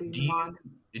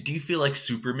 Do you feel like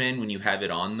Superman when you have it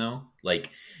on though? Like,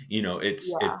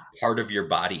 it's part of your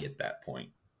body at that point.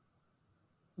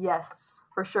 Yes,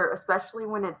 for sure. Especially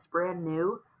when it's brand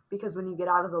new, because when you get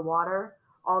out of the water,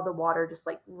 all the water just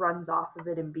like runs off of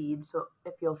it in beads. So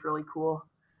it feels really cool.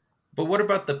 But what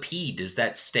about the pee? Does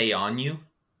that stay on you?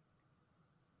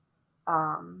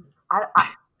 I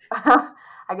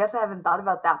guess I haven't thought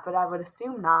about that, but I would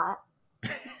assume not.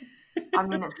 I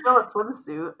mean, it's still a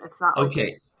swimsuit. It's not like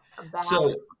okay.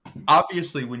 So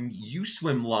obviously when you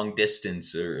swim long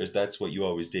distance, or as that's what you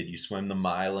always did, you swim the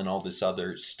mile and all this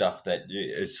other stuff that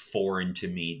is foreign to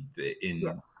me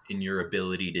in your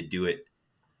ability to do it.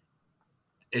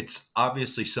 It's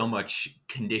obviously so much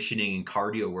conditioning and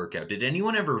cardio workout. Did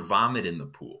anyone ever vomit in the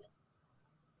pool?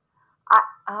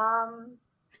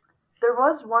 There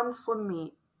was one swim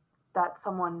meet that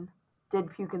someone did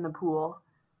puke in the pool.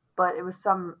 But it was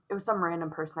some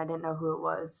random person. I didn't know who it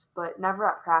was, but never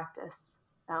at practice.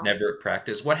 No. Never at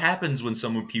practice. What happens when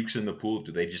someone pukes in the pool?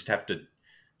 Do they just have to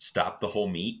stop the whole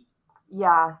meet?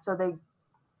 Yeah, so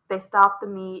they stop the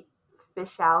meet,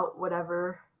 fish out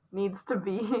whatever needs to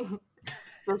be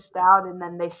fished out, and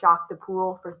then they shock the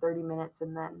pool for 30 minutes,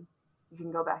 and then you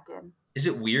can go back in. Is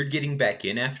it weird getting back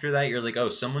in after that? You're like, oh,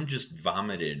 someone just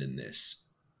vomited in this.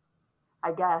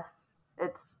 I guess.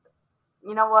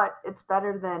 You know what? It's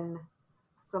better than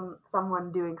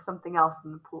someone doing something else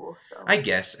in the pool. So I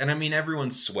guess, and I mean,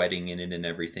 everyone's sweating in it and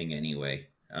everything anyway.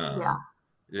 Yeah,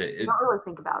 you don't really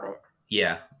think about it.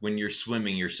 Yeah, when you're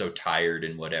swimming, you're so tired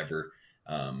and whatever.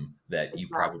 that you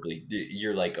probably,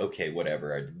 you're like, okay,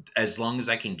 whatever, as long as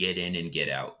I can get in and get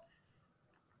out.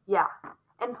 Yeah.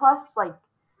 And plus, like,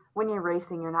 when you're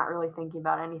racing, you're not really thinking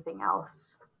about anything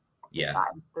else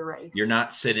besides the race. You're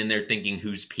not sitting there thinking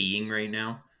who's peeing right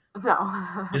now.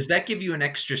 No. Does that give you an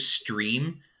extra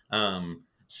stream?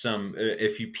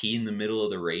 If you pee in the middle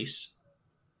of the race?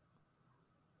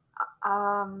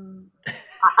 I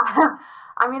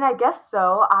mean, I guess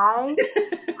so. I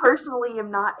personally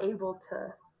am not able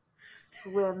to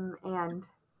swim and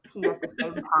pee at the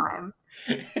same time.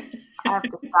 I have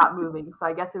to stop moving, so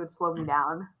I guess it would slow me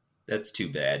down. That's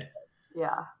too bad.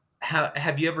 Yeah.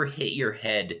 Have you ever hit your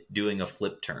head doing a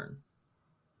flip turn?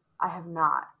 I have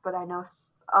not, but I know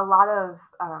a lot of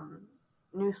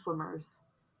new swimmers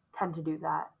tend to do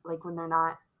that, like when they're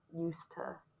not used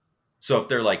to. So if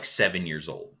they're like 7 years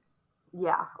old.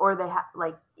 Yeah, or they have,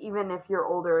 like, even if you're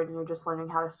older and you're just learning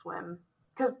how to swim,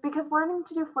 because learning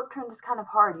to do flip turns is kind of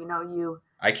hard.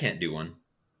 I can't do one.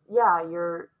 Yeah,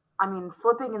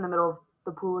 flipping in the middle of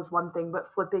the pool is one thing, but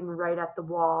flipping right at the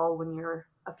wall when you're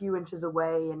a few inches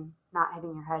away and not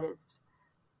hitting your head is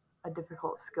a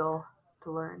difficult skill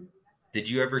to learn. Did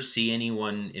you ever see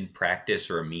anyone in practice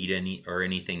or meet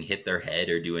anything hit their head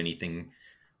or do anything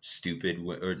stupid,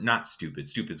 or not stupid?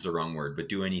 Stupid's the wrong word, but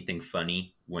do anything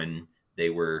funny when they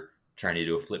were trying to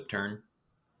do a flip turn?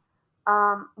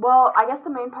 Well, I guess the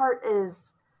main part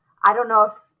is, I don't know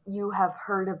if you have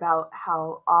heard about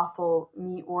how awful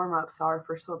meet warm-ups are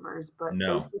for swimmers, but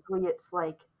No. Basically it's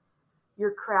like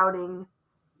you're crowding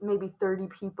maybe 30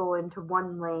 people into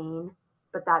one lane,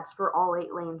 but that's for all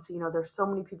 8 lanes. So, there's so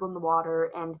many people in the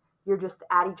water and you're just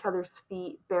at each other's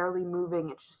feet, barely moving.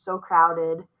 It's just so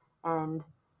crowded and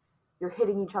you're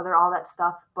hitting each other, all that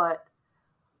stuff. But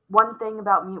one thing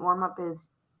about meet warm-up is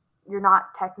you're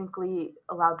not technically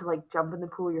allowed to, like, jump in the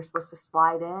pool. You're supposed to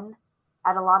slide in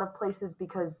at a lot of places,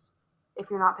 because if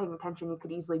you're not paying attention, you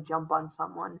could easily jump on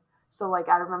someone. So, like,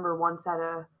 I remember once at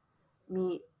a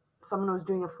meet, someone was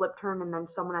doing a flip turn and then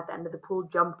someone at the end of the pool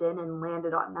jumped in and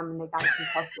landed on them and they got a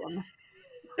concussion.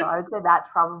 So I would say that's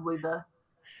probably the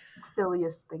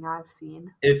silliest thing I've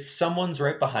seen. If someone's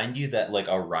right behind you, that like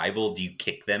a rival, do you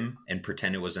kick them and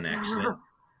pretend it was an accident?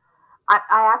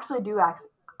 I actually do.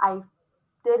 I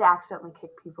did accidentally kick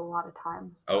people a lot of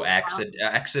times. Oh,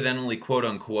 accidentally, quote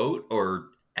unquote, or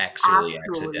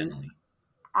accidentally?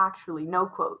 Actually, no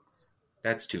quotes.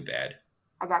 That's too bad.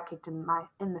 I got kicked in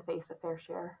the face a fair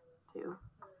share too.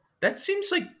 That seems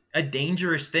like a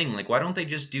dangerous thing. Like, why don't they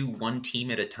just do one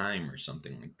team at a time or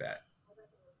something like that?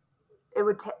 It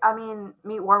would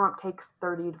meet warm-up takes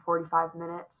 30 to 45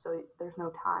 minutes, so there's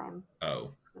no time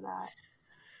for that.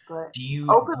 But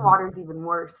open water is even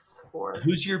worse for...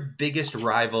 Who's your biggest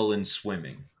rival in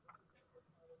swimming?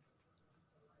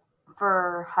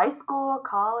 For high school,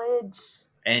 college?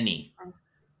 Any.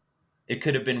 It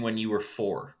could have been when you were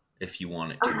 4, if you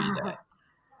want it to be that.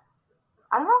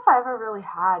 I don't know if I ever really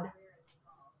had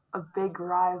a big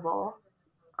rival.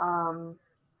 No,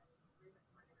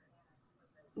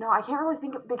 I can't really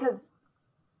think of, because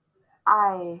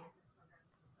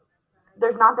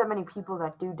there's not that many people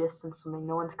that do distance swimming.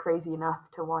 No one's crazy enough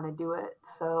to want to do it.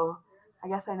 So I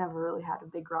guess I never really had a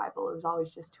big rival. It was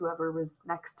always just whoever was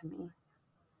next to me.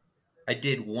 I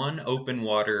did one open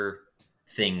water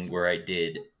thing where I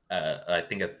did, I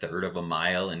think, a third of a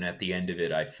mile. And at the end of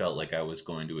it, I felt like I was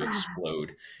going to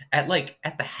explode. At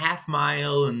the half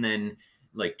mile and then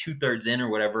like 2/3 in or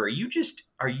whatever.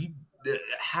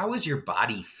 How is your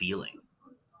body feeling?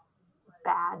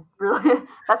 Bad, really.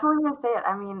 That's the only way to say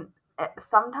it.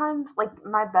 Sometimes, like,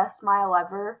 my best mile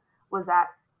ever was at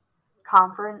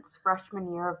conference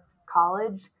freshman year of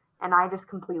college, and I just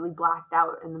completely blacked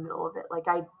out in the middle of it. Like,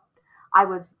 I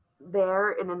was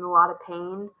there and in a lot of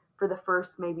pain for the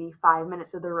first maybe 5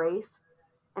 minutes of the race,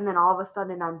 and then all of a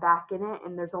sudden I'm back in it,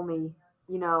 and there's only,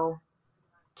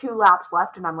 2 laps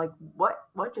left, and I'm like,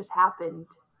 what just happened?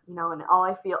 And all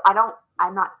I feel,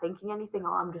 I'm not thinking anything,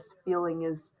 all I'm just feeling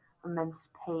is immense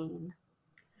pain.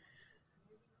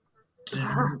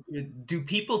 Do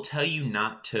people tell you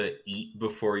not to eat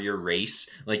before your race?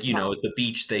 Like, at the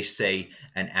beach, they say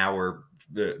an hour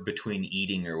between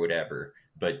eating or whatever.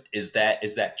 But is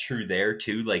that true there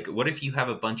too? Like, what if you have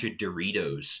a bunch of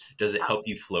Doritos? Does it help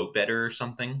you float better or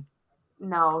something?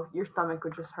 No, your stomach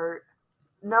would just hurt.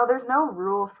 No, there's no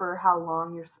rule for how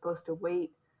long you're supposed to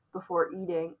wait before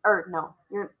eating.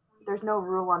 There's no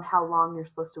rule on how long you're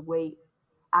supposed to wait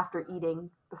after eating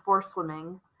before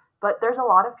swimming. But there's a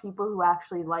lot of people who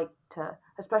actually like to,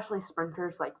 especially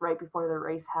sprinters, like right before their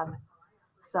race, have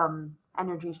some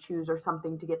energy chews or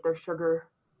something to get their sugar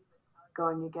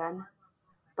going again.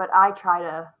 But I try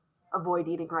to avoid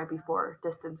eating right before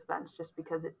distance events just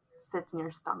because it sits in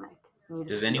your stomach. And you just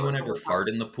Does feel anyone it ever all the time. fart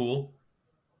in the pool?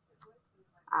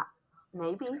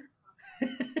 Maybe. I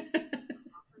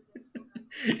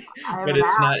But haven't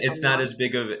asked it's not anyone. as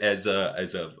big of as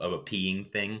a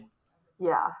peeing thing.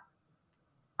 Yeah.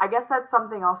 I guess that's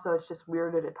something also it's just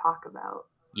weirder to talk about.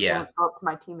 Yeah. Don't go up to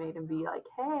my teammate and be like,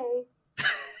 hey.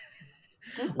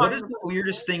 do you What fart is in the pool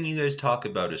weirdest thing you guys talk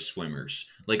about as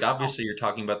swimmers? Like, obviously, you're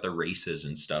talking about the races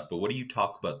and stuff, but what do you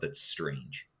talk about that's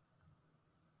strange?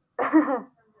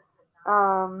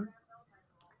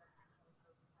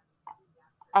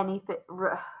 Anything.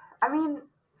 I mean,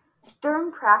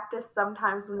 during practice,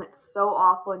 sometimes when it's so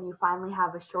awful and you finally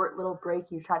have a short little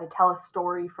break, you try to tell a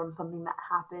story from something that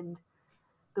happened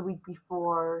the week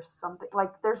before or something.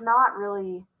 Like, there's not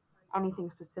really anything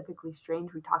specifically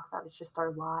strange we talk about. It's just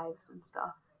our lives and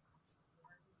stuff.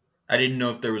 I didn't know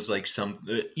if there was like some,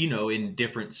 in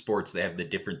different sports they have the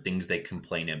different things they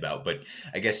complain about, but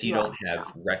I guess you Yeah, don't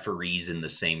have referees in the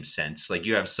same sense. Like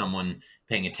you have someone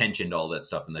paying attention to all that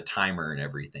stuff and the timer and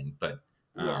everything, but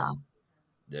Yeah.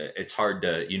 it's hard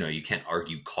to, you can't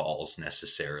argue calls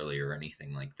necessarily or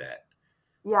anything like that.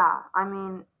 Yeah, I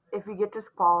mean, if you get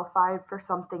disqualified for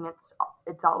something,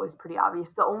 it's always pretty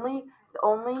obvious. The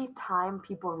only time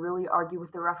people really argue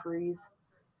with the referees,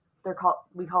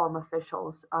 we call them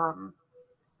officials,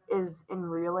 is in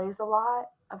relays a lot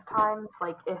of times.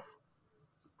 Like the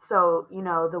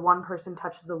one person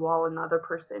touches the wall and the other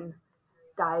person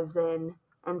dives in,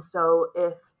 and so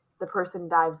if the person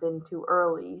dives in too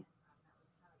early,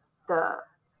 the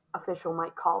official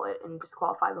might call it and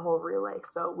disqualify the whole relay.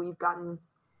 So we've gotten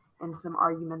in some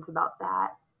arguments about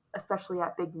that, especially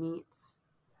at big meets.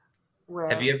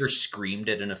 Have you ever screamed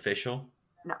at an official?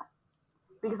 No,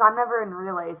 because I'm never in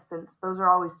relays since those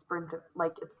are always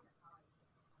it's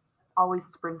always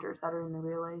sprinters that are in the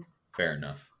relays. Fair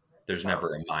enough. There's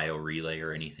never a mile relay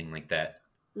or anything like that.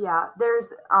 Yeah,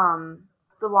 there's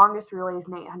the longest relay is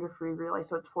an 800 free relay,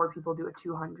 so it's 4 people do a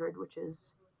 200, which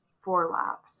is 4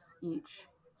 laps each.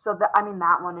 So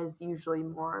that one is usually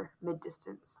more mid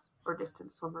distance or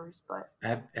distance swimmers, but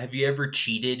Have you ever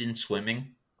cheated in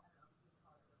swimming?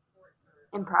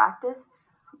 in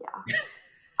practice, yeah,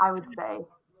 I would say.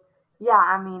 Yeah,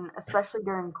 I mean, especially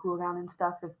during cool down and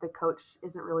stuff, if the coach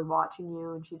isn't really watching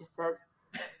you and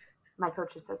my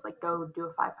coach just says, like, go do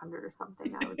a 500 or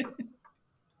something, I would just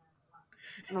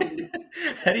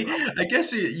maybe. I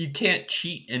guess you can't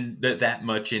cheat in that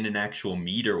much in an actual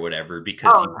meet or whatever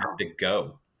because you have to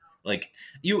go. Like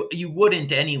you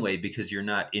wouldn't anyway because you're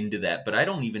not into that. But I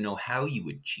don't even know how you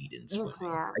would cheat in swimming. You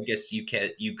can't. I guess you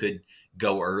could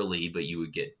go early, but you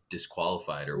would get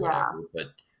disqualified or whatever. But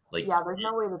there's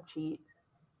no way to cheat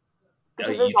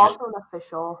because there's also an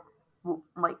official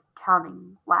like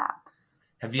counting laps.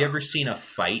 Have you ever seen a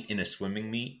fight in a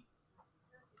swimming meet?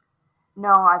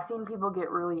 No, I've seen people get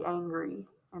really angry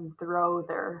and throw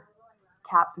their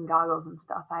caps and goggles and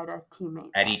stuff. I had a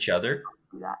teammate at each other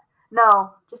do that.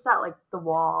 No, just not like the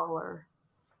wall or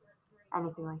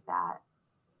anything like that.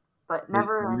 But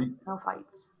never no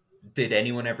fights. Did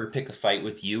anyone ever pick a fight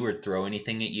with you or throw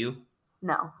anything at you?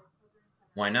 No.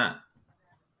 Why not?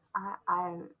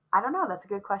 I don't know. That's a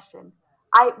good question.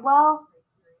 I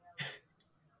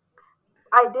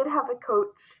did have a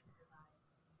coach.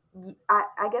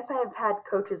 I guess I have had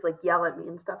coaches like yell at me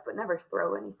and stuff, but never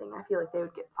throw anything. I feel like they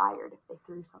would get fired if they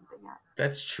threw something at me.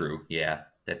 That's true. Yeah.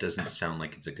 That doesn't sound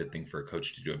like it's a good thing for a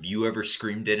coach to do. Have you ever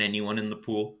screamed at anyone in the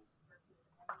pool?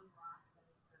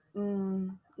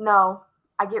 No.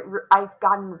 I've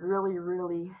gotten really,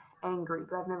 really angry,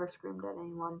 but I've never screamed at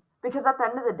anyone. Because at the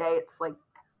end of the day, it's like,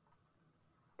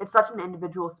 it's such an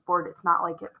individual sport. It's not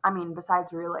like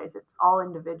besides relays, it's all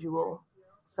individual.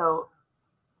 So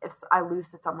if I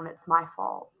lose to someone, it's my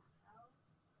fault.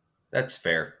 That's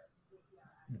fair.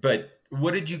 But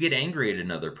what did you get angry at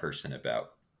another person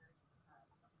about?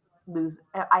 Lose.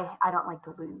 I don't like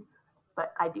to lose,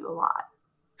 but I do a lot.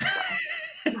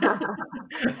 So.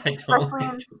 especially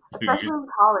in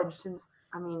college, since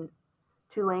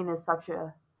Tulane is such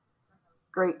a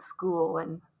great school,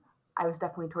 and I was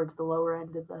definitely towards the lower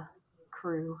end of the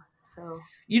crew. So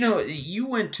you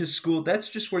went to school. That's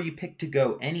just where you picked to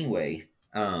go anyway.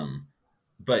 And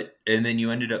then you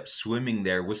ended up swimming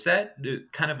there. Was that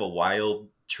kind of a wild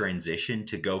transition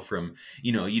to go from,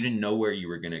 you didn't know where you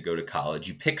were going to go to college.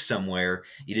 You picked somewhere,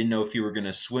 you didn't know if you were going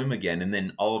to swim again. And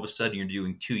then all of a sudden you're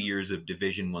doing 2 years of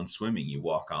Division I swimming. You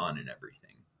walk on and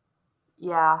everything.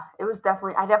 Yeah, it was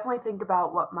I definitely think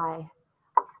about what my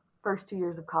first 2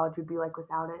 years of college would be like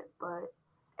without it. But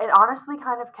it honestly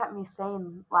kind of kept me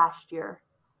sane last year.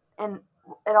 And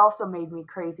it also made me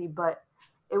crazy, but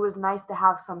it was nice to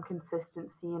have some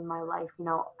consistency in my life,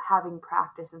 having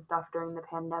practice and stuff during the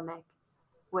pandemic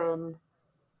when,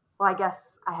 well, I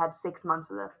guess I had 6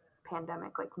 months of the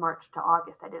pandemic, like March to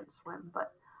August, I didn't swim.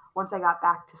 But once I got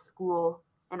back to school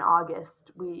in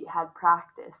August, we had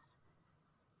practice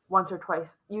once or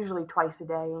twice, usually twice a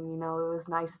day. And, it was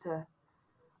nice to,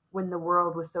 when the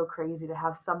world was so crazy, to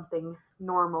have something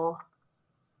normal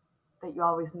that you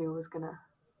always knew was going to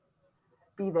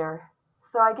be there.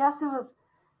 So I guess it was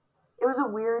a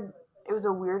weird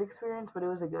experience, but it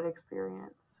was a good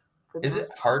experience. Is it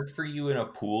hard for you in a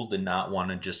pool to not want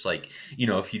to just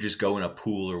if you just go in a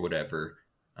pool or whatever,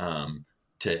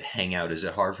 to hang out? Is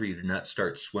it hard for you to not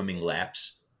start swimming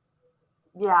laps?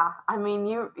 Yeah. I mean,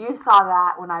 you saw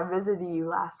that when I visited you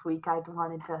last week.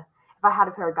 If I had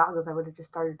a pair of goggles, I would have just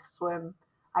started to swim.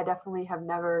 I definitely have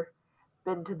never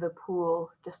been to the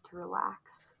pool just to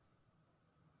relax.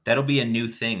 That'll be a new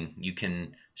thing. You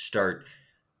can start.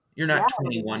 You're not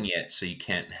 21 yet, so you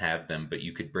can't have them, but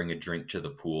you could bring a drink to the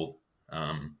pool,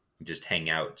 just hang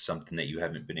out, something that you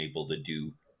haven't been able to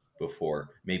do before.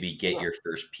 Maybe get your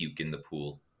first puke in the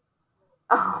pool.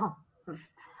 Oh,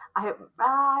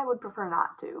 I would prefer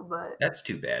not to, but... That's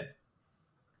too bad.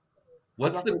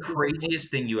 What's the craziest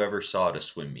thing you ever saw at a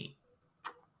swim meet?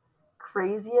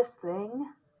 Craziest thing?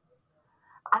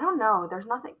 I don't know. There's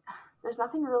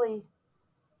nothing really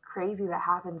crazy that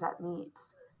happens at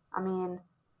meets. I mean,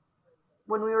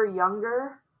 when we were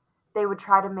younger, they would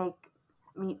try to make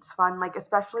meets fun, like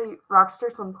especially Rochester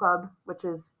Swim Club, which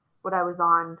is what I was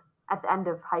on at the end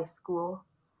of high school.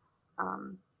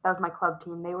 That was my club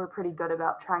team. They were pretty good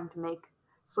about trying to make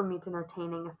swim meets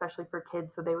entertaining, especially for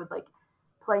kids. So they would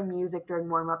play music during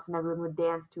warm-ups and everyone would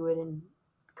dance to it and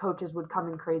coaches would come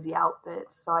in crazy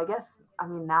outfits. So I guess,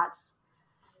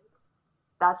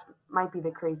 that's might be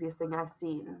the craziest thing I've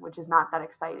seen, which is not that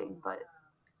exciting, but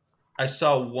I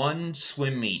saw one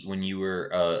swim meet when you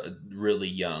were really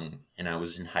young, and I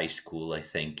was in high school, I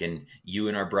think, and you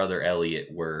and our brother Elliot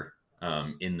were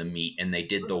in the meet, and they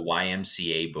did the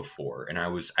YMCA before, and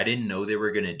I didn't know they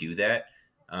were going to do that.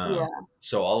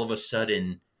 So all of a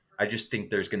sudden, I just think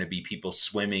there's going to be people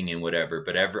swimming and whatever,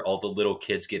 but all the little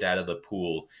kids get out of the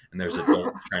pool, and there's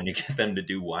adults trying to get them to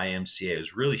do YMCA. It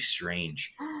was really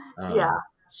strange.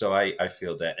 So I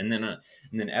feel that, and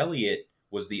then Elliot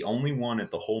was the only one at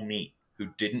the whole meet who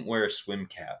didn't wear a swim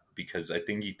cap because I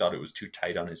think he thought it was too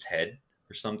tight on his head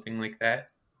or something like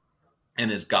that.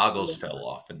 And his goggles fell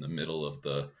off in the middle of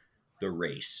the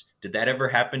race. Did that ever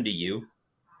happen to you?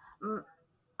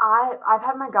 I've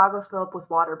had my goggles fill up with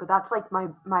water, but that's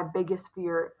my biggest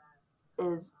fear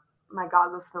is my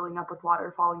goggles filling up with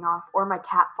water falling off or my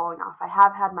cap falling off. I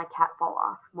have had my cap fall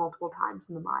off multiple times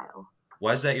in the mile.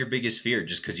 Why is that your biggest fear?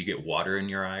 Just because you get water in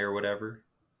your eye or whatever?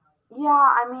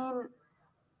 Yeah,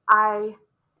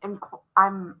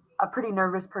 I'm a pretty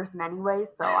nervous person anyway,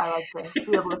 so I like to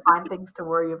be able to find things to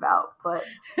worry about. But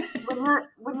when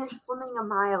you're swimming a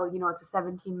mile, it's a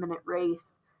 17-minute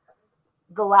race.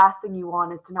 The last thing you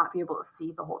want is to not be able to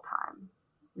see the whole time.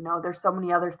 There's so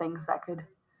many other things that could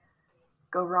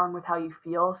go wrong with how you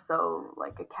feel. So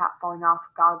like a cap falling off,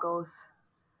 goggles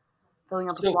filling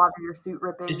up with water, your suit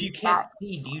ripping. If you can't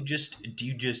see, do you just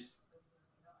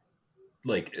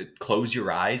close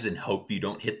your eyes and hope you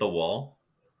don't hit the wall?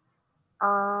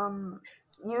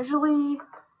 Usually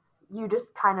you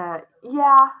just kind of,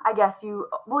 I guess you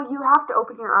have to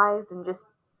open your eyes and just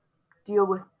deal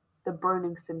with the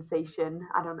burning sensation.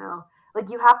 I don't know.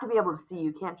 You have to be able to see.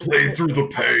 You can't just play through the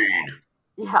pain.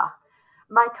 Yeah.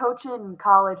 My coach in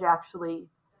college actually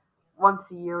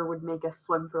once a year would make us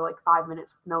swim for 5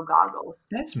 minutes with no goggles.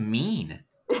 That's mean.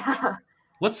 Yeah.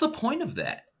 What's the point of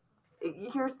that?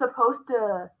 You're supposed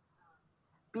to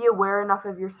be aware enough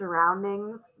of your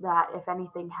surroundings that if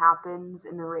anything happens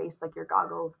in the race, like your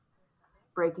goggles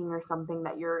breaking or something,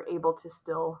 that you're able to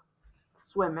still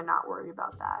swim and not worry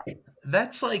about that.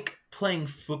 That's like playing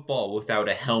football without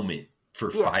a helmet for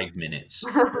 5 minutes.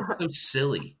 That's so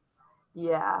silly.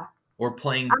 Yeah. Or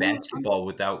playing basketball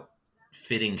without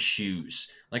fitting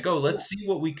shoes. Let's see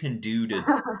what we can do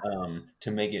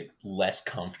to make it less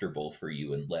comfortable for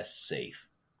you and less safe.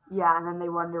 Yeah, and then they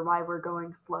wonder why we're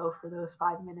going slow for those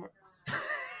 5 minutes.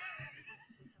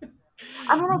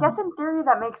 I guess in theory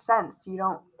that makes sense.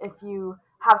 If you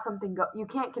have something you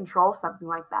can't control something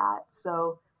like that,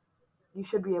 so you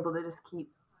should be able to just keep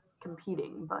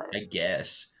competing. But I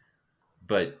guess,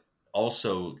 but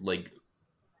also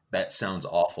that sounds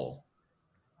awful.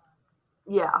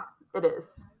 Yeah, it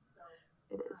is.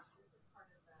 It is.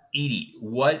 Edie,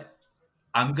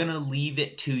 I'm going to leave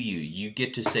it to you. You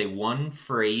get to say one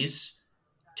phrase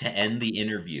to end the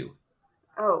interview.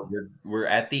 Oh. We're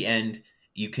at the end,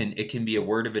 it can be a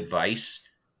word of advice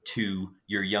to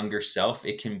your younger self.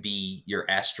 It can be your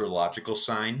astrological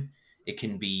sign. It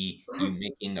can be you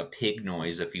making a pig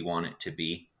noise if you want it to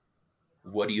be.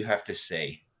 What do you have to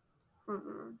say?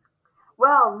 Mm-mm.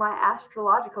 Well, my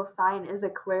astrological sign is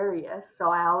Aquarius,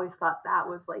 so I always thought that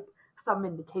was like some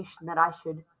indication that I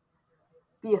should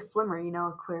be a swimmer.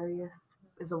 Aquarius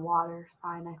is a water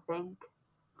sign, I think.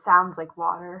 Sounds like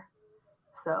water.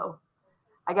 So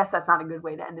I guess that's not a good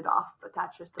way to end it off, but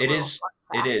that's just a It little is. fun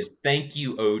It fact. is. Thank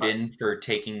you, Odin, for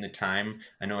taking the time.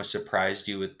 I know I surprised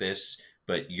you with this,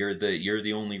 but you're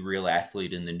the only real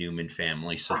athlete in the Newman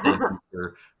family. So thank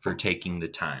you for taking the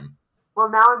time. Well,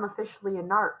 now I'm officially a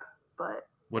NARP, but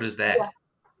What is that?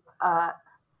 yeah,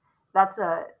 that's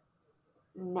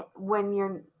when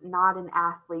you're not an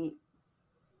athlete,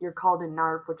 you're called a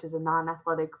NARP, which is a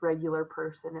non-athletic regular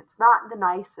person. It's not the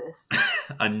nicest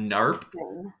A NARP?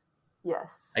 thing.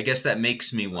 Yes, I guess that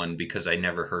makes me one because I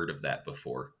never heard of that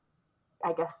before.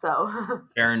 I guess so.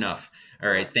 Fair enough. All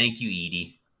right. Thank you,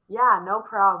 Edie. Yeah, no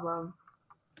problem.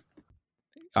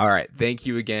 All right. Thank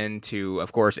you again to,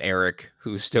 of course, Eric,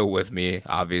 who's still with me,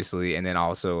 obviously, and then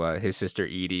also his sister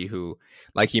Edie, who,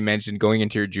 like he mentioned, going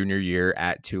into her junior year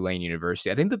at Tulane University.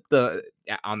 I think the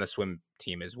on the swim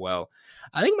team as well.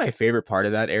 I think my favorite part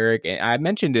of that, Eric, and I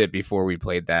mentioned it before we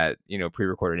played that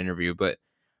pre-recorded interview, but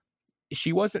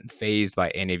she wasn't fazed by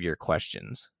any of your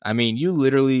questions. I mean, you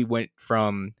literally went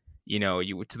from you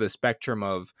to the spectrum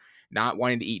of not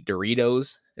wanting to eat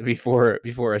Doritos before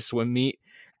a swim meet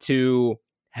to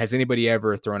has anybody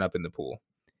ever thrown up in the pool?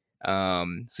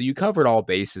 So you covered all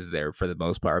bases there for the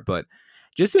most part, but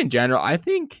just in general, I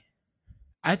think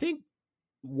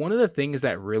one of the things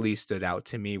that really stood out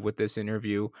to me with this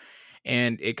interview,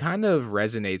 and it kind of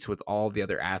resonates with all the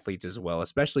other athletes as well,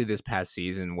 especially this past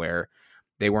season where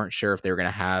they weren't sure if they were going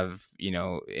to have,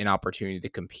 an opportunity to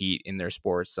compete in their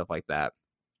sports, stuff like that.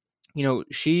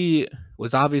 She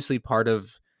was obviously part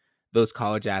of those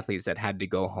college athletes that had to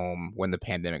go home when the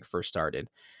pandemic first started.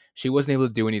 She wasn't able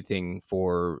to do anything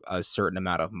for a certain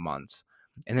amount of months.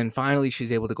 And then finally,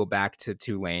 she's able to go back to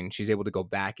Tulane. She's able to go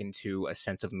back into a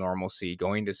sense of normalcy,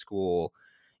 going to school,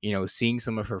 seeing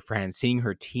some of her friends, seeing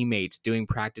her teammates, doing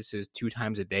practices 2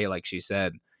 times a day, like she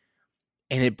said.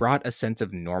 And it brought a sense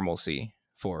of normalcy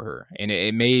for her. And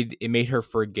it made her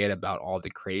forget about all the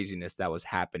craziness that was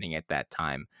happening at that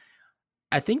time.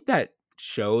 I think that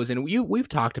shows, and we've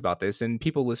talked about this, and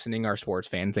people listening are sports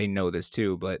fans, they know this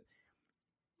too, but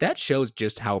that shows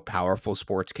just how powerful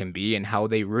sports can be and how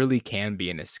they really can be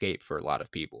an escape for a lot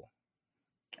of people.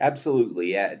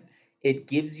 Absolutely, yeah. It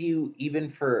gives you, even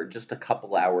for just a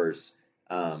couple hours,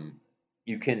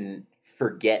 you can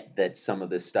forget that some of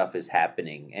this stuff is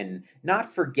happening, and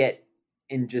not forget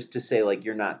in just to say like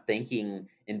you're not thinking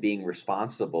and being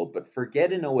responsible, but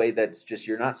forget in a way that's just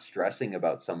you're not stressing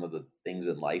about some of the things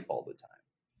in life all the time.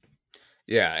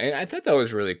 Yeah, and I thought that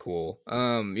was really cool.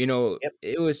 Yep.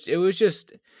 It was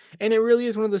just, and it really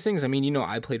is one of those things. I mean,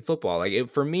 I played football. Like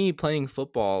for me, playing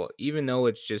football, even though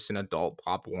it's just an adult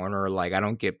Pop Warner, like I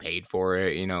don't get paid for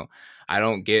it. I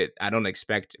don't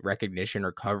expect recognition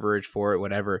or coverage for it,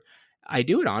 whatever. I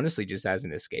do it honestly just as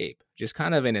an escape, just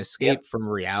kind of an escape Yep. from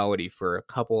reality for a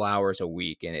couple hours a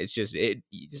week, and it's just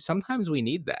sometimes we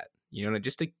need that,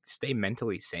 just to stay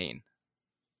mentally sane.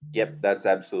 Yep, that's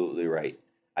absolutely right.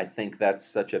 I think that's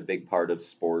such a big part of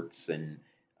sports and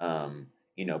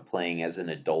playing as an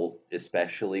adult,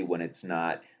 especially when it's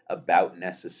not about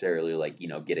necessarily like,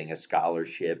 getting a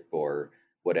scholarship or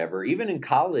whatever. Even in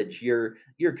college, you're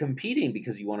competing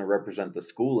because you want to represent the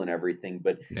school and everything,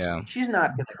 but Yeah, she's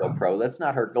not going to go pro. That's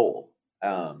not her goal.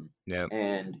 yeah.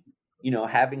 And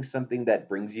having something that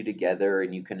brings you together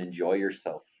and you can enjoy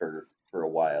yourself for a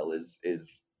while is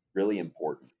really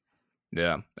important.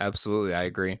 Yeah, absolutely. I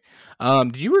agree.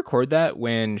 Did you record that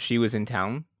when she was in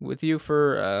town with you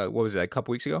for what was it, a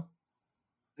couple weeks ago?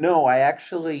 No, I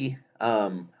actually, I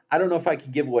don't know if I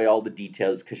could give away all the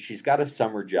details because she's got a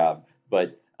summer job,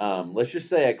 but let's just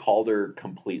say I called her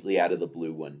completely out of the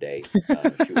blue one day.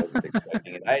 She wasn't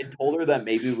expecting it. I had told her that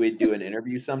maybe we'd do an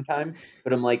interview sometime,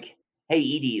 but I'm like, hey,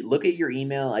 Edie, look at your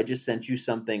email. I just sent you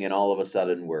something, and all of a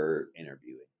sudden we're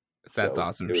interviewing. That's So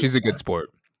awesome. it was She's a good fun. sport.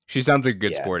 She sounds like a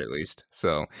good Yeah. sport at least.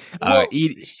 So, Well,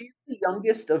 Edie, she's the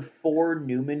youngest of 4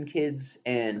 Newman kids,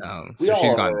 and we so all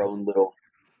she's have gone. our own little.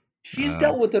 She's Uh,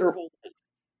 dealt with it her whole life.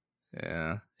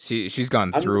 yeah, she's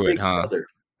gone I'm the through it, big huh? brother.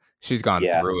 She's gone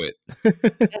Yeah. through it.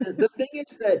 And the thing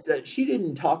is that she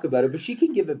didn't talk about it, but she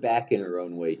can give it back in her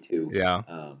own way too.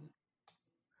 Yeah,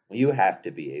 You have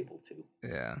to be able to.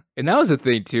 yeah. And that was the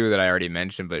thing too that I already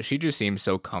mentioned, but she just seems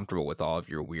so comfortable with all of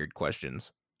your weird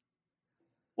questions.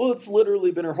 Well, it's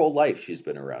literally been her whole life. She's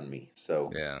been around me,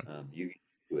 so Yeah. you get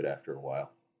to it after a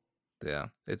while. Yeah,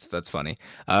 that's funny.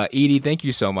 Edie, thank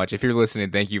you so much. If you're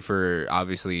listening, thank you for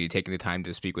obviously taking the time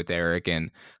to speak with Eric, and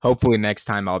hopefully next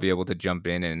time I'll be able to jump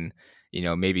in and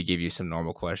maybe give you some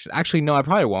normal questions. Actually, no, I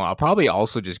probably won't. I'll probably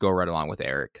also just go right along with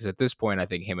Eric because at this point, I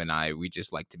think him and we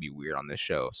just like to be weird on this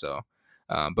show. So,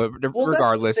 but Well,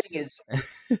 regardless, that's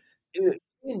the thing is,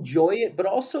 we enjoy it, but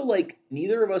also like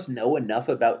neither of us know enough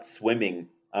about swimming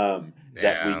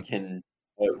that we yeah, can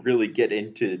really get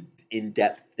into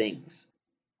in-depth things.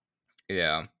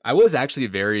 yeah. I was actually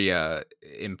very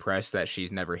impressed that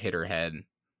she's never hit her head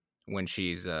when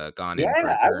she's gone in for Yeah,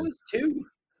 a I turn. was too.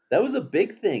 That was a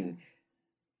big thing.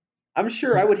 I'm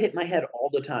sure I would hit my head all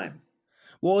the time.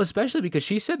 Well, especially because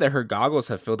she said that her goggles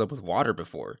have filled up with water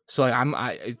before. So like,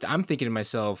 I'm thinking to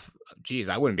myself, geez,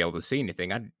 I wouldn't be able to see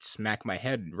anything. I'd smack my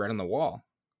head right on the wall.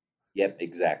 Yep,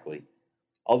 exactly.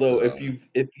 Although So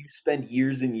if you spend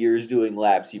years and years doing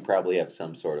laps, you probably have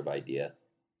some sort of idea.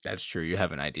 that's true. You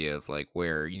have an idea of like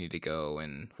where you need to go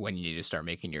and when you need to start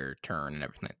making your turn and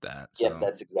everything like that. Yep,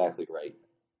 that's exactly right.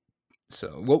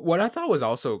 So what I thought was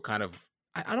also kind of,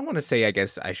 I don't want to say, I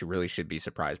guess I should be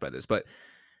surprised by this, but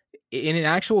in an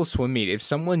actual swim meet, if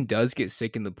someone does get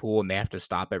sick in the pool and they have to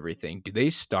stop everything, do they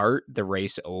start the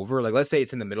race over? Like, let's say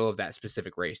it's in the middle of that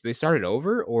specific race. Do they start it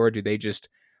over, or do they just,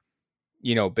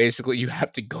 basically you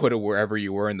have to go to wherever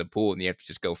you were in the pool and you have to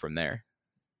just go from there?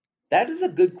 That is a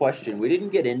good question. We didn't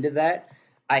get into that.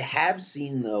 I have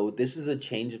seen though, this is a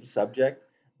change of subject,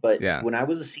 but Yeah. when I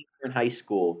was a senior in high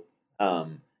school,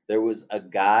 there was a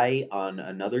guy on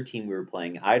another team we were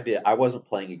playing. I wasn't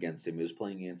playing against him. He was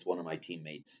playing against one of my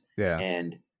teammates. Yeah.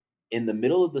 And in the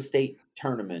middle of the state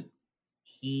tournament,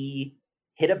 he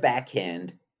hit a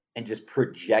backhand and just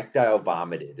projectile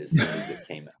vomited as soon as it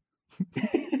came out.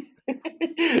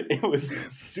 It was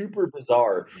super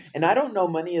bizarre, and I don't know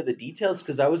many of the details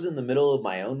because I was in the middle of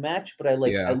my own match. But I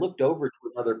Yeah. looked over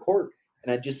to another court,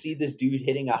 and I just see this dude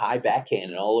hitting a high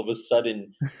backhand, and all of a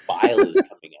sudden, bile is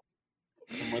coming out.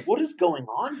 I'm like, what is going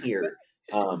on here?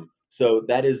 So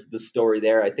that is the story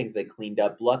there. I think they cleaned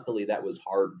up. Luckily, that was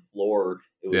hard floor.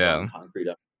 It was Yeah. on concrete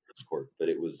on the court, but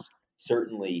it was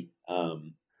certainly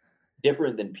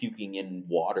different than puking in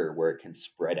water where it can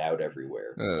spread out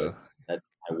everywhere. Ugh. But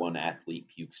that's my one athlete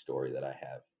puke story that I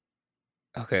have.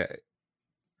 Okay.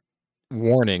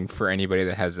 Warning for anybody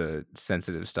that has a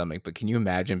sensitive stomach, but can you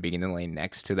imagine being in the lane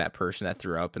next to that person that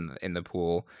threw up in the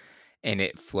pool and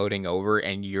it floating over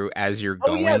and as you're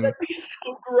Oh yeah, going that'd be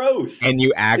so gross. and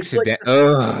you It's like accident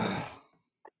ugh.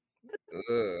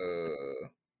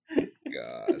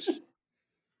 Gosh.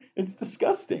 It's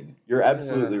disgusting. You're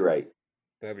absolutely right.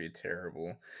 That'd be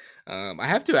terrible. I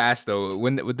have to ask though,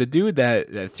 with the dude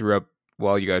that threw up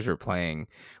while you guys were playing,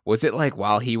 was it like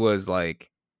while he was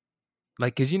like,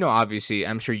 because obviously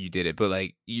I'm sure you did it, but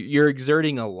like you're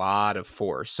exerting a lot of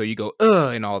force, so you go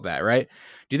and all that, right?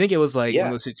 Do you think it was like one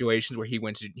of those situations where he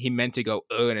meant to go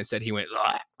and instead he went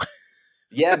ugh?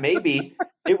 Yeah, maybe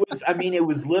it was. I mean, it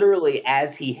was literally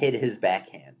as he hit his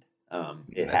backhand.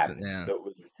 It happened. Yeah. So it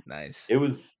was Nice. It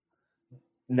was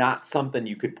not something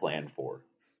you could plan for.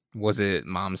 Was it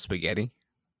mom's spaghetti?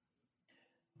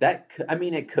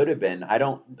 It could have been.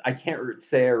 I can't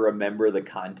say I remember the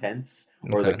contents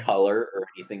or the color or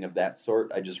anything of that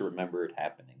sort. I just remember it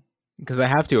happening. Because I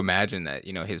have to imagine that,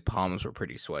 his palms were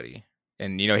pretty sweaty.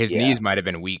 And, his knees might have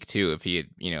been weak too if he had,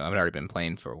 I've already been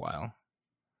playing for a while.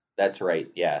 That's right.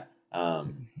 Yeah.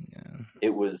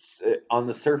 It was on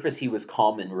the surface, he was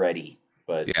calm and ready.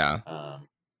 But the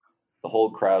whole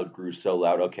crowd grew so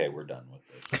loud. Okay, we're done with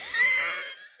this.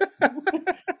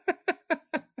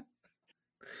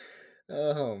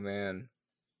 Oh man,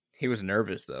 he was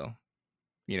nervous though.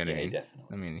 You know what I mean? Definitely.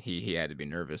 I mean, he had to be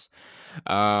nervous.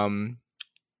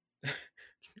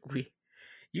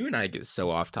 You and I get so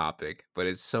off topic, but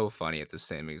it's so funny at the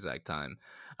same exact time.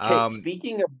 Okay,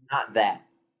 speaking of not that.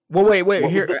 Well, wait. What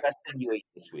here, was the best thing you ate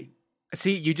this week?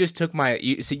 See, you just took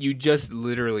you just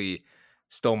literally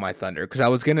stole my thunder because I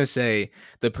was gonna say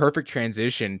the perfect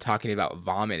transition talking about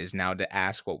vomit is now to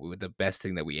ask what the best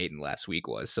thing that we ate in last week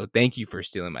was. So thank you for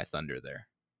stealing my thunder there.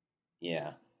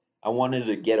 Yeah, I wanted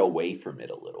to get away from it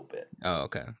a little bit. Oh,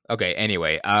 okay. Okay.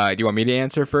 Anyway, do you want me to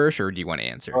answer first, or do you want to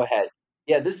answer? Go ahead.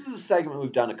 Yeah, this is a segment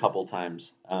we've done a couple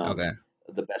times. Okay.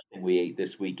 The best thing we ate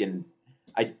this week, and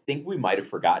I think we might have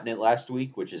forgotten it last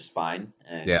week, which is fine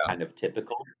and kind of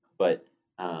typical. But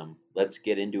let's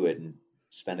get into it and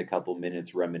spend a couple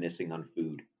minutes reminiscing on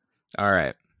food. All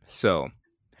right. So,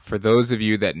 for those of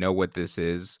you that know what this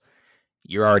is,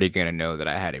 you're already going to know that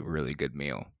I had a really good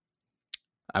meal.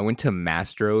 I went to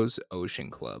Mastro's Ocean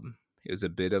Club It was a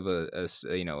bit of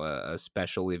a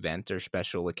special event or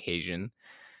special occasion.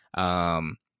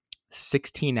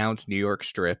 16-ounce New York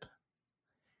strip.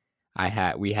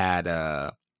 We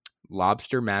had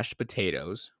lobster mashed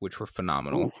potatoes, which were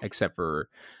phenomenal, Ooh. except for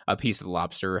a piece of the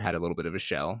lobster had a little bit of a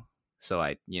shell. So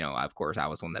of course, I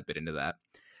was the one that bit into that.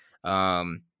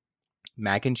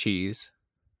 Mac and cheese,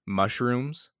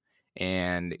 mushrooms,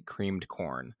 and creamed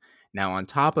corn. Now, on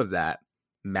top of that,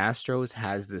 Mastro's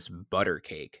has this butter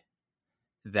cake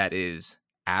that is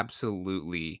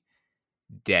absolutely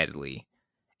deadly.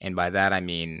 And by that, I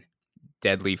mean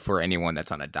deadly for anyone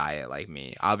that's on a diet like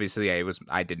me. Obviously,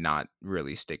 I did not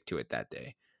really stick to it that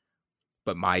day.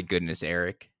 But my goodness,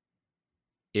 Eric,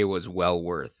 it was well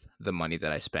worth the money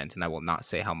that I spent. And I will not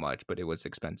say how much, but it was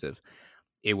expensive.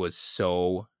 It was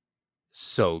so,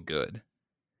 so good.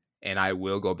 And I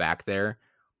will go back there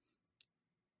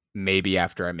maybe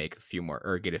after I make a few more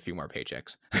or get a few more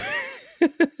paychecks.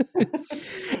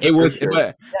 It was, sure.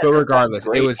 but That regardless, sounds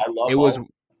great.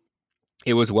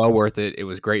 it was well worth it. It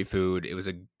was great food.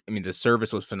 The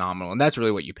service was phenomenal, and that's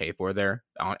really what you pay for there,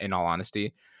 in all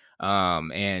honesty.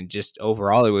 And just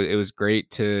overall, it was great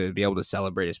to be able to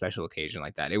celebrate a special occasion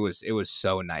like that. It was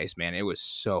so nice, man. It was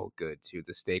so good too.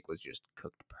 The steak was just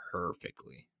cooked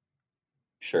perfectly.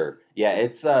 Sure. Yeah,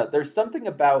 it's there's something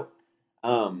about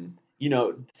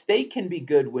steak can be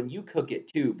good when you cook it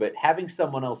too, but having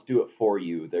someone else do it for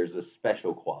you, there's a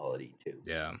special quality too.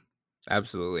 Yeah,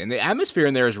 absolutely. And the atmosphere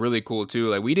in there is really cool too.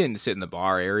 Like, we didn't sit in the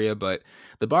bar area, but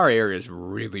the bar area is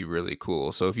really, really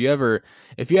cool. So if you ever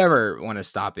want to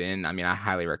stop in, I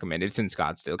highly recommend it. It's in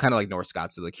Scottsdale, kind of like North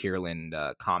Scottsdale, the Kierland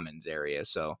Commons area.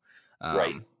 So,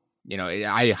 Right.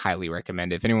 I highly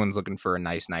recommend it. If anyone's looking for a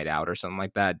nice night out or something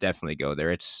like that, definitely go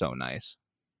there. It's so nice.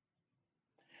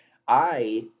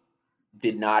 I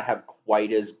did not have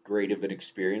quite as great of an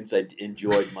experience. I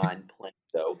enjoyed mine plenty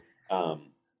though.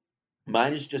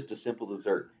 Mine is just a simple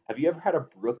dessert. Have you ever had a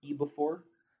brookie before?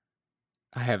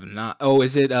 I have not. Oh,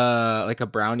 is it like a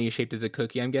brownie shaped as a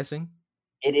cookie, I'm guessing?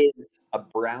 It is a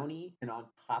brownie, and on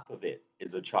top of it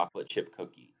is a chocolate chip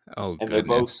cookie. Oh, And they're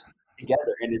both goodness.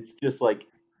 together, and it's just like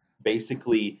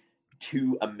basically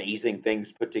two amazing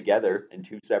things put together in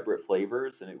two separate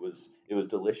flavors, and it was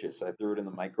delicious. I threw it in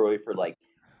the microwave for like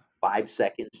 5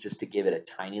 seconds just to give it a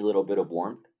tiny little bit of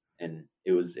warmth, and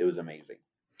it was amazing.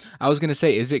 I was gonna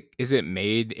say, is it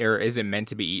made or is it meant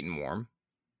to be eaten warm?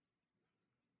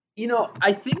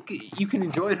 I think you can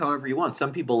enjoy it however you want.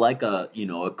 Some people like a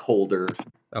colder.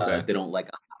 Okay. They don't like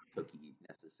a hot cookie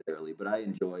necessarily, but I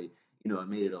enjoy. I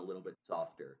made it a little bit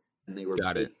softer, and they were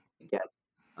Got it. baked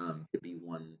together to be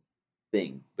one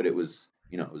thing. But it was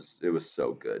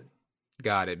so good.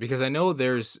 Got it. Because I know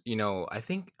there's, I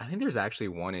think there's actually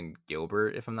one in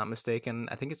Gilbert, if I'm not mistaken.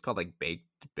 I think it's called like Baked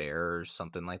Bear or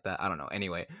something like that. I don't know.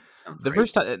 Anyway, Sounds the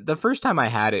right. first time I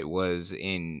had it was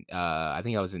in I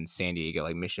think I was in San Diego,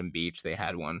 like Mission Beach. They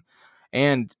had one,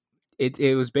 and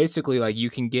it was basically like you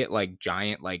can get like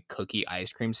giant like cookie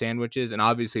ice cream sandwiches, and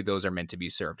obviously those are meant to be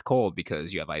served cold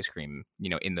because you have ice cream,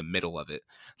 in the middle of it.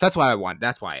 So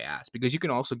that's why I asked, because you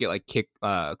can also get like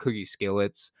cookie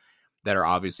skillets that are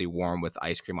obviously warm with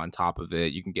ice cream on top of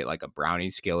it. You can get like a brownie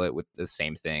skillet with the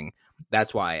same thing.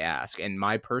 That's why I ask. And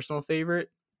my personal favorite,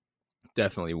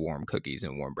 definitely warm cookies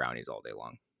and warm brownies all day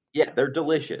long. Yeah, they're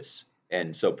delicious,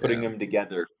 and so putting Yeah. them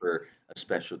together for a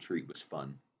special treat was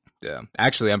fun. Yeah.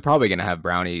 Actually, I'm probably going to have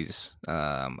brownies.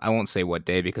 I won't say what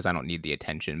day because I don't need the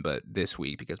attention, but this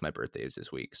week because my birthday is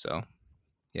this week. So,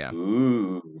 yeah.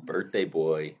 Ooh, birthday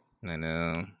boy! I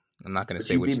know. I'm not going to Would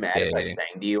say you be which mad if I day.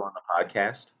 sang to you on the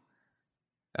podcast?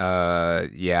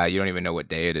 Yeah, you don't even know what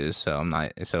day it is, so I'm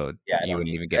not. So Yeah, I you don't wouldn't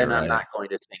need, even get it and I'm right. not going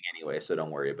to sing anyway, so don't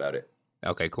worry about it.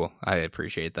 Okay, cool. I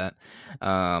appreciate that.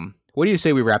 What do you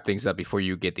say we wrap things up before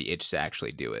you get the itch to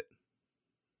actually do it?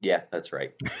 Yeah, that's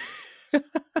right.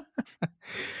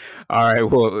 All right.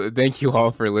 Well, thank you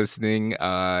all for listening.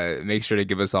 Make sure to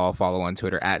give us all a follow on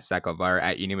Twitter at Sacklevar,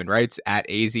 at Human Rights, at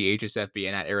AZHSFB,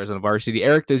 and at Arizona Varsity.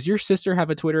 Eric, does your sister have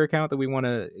a Twitter account that we want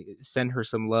to send her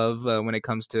some love when it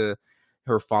comes to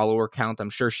her follower count? I'm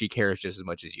sure she cares just as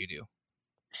much as you do.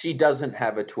 She doesn't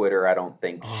have a Twitter, I don't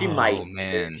think. She Oh, might.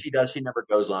 man. If she does, she never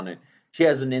goes on it. She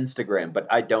has an Instagram, but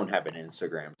I don't have an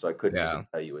Instagram, so I couldn't Yeah. even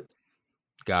tell you it's.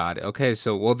 God. Okay.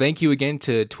 So, well, thank you again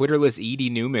to Twitterless Edie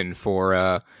Newman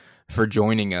for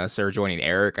joining us, or joining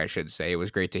Eric, I should say. It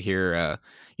was great to hear,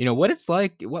 what it's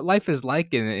like, what life is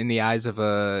like in the eyes of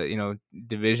a,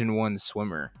 Division I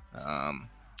swimmer.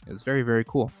 It was very, very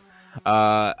cool.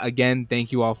 Again,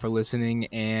 thank you all for listening,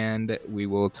 and we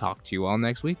will talk to you all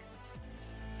next week.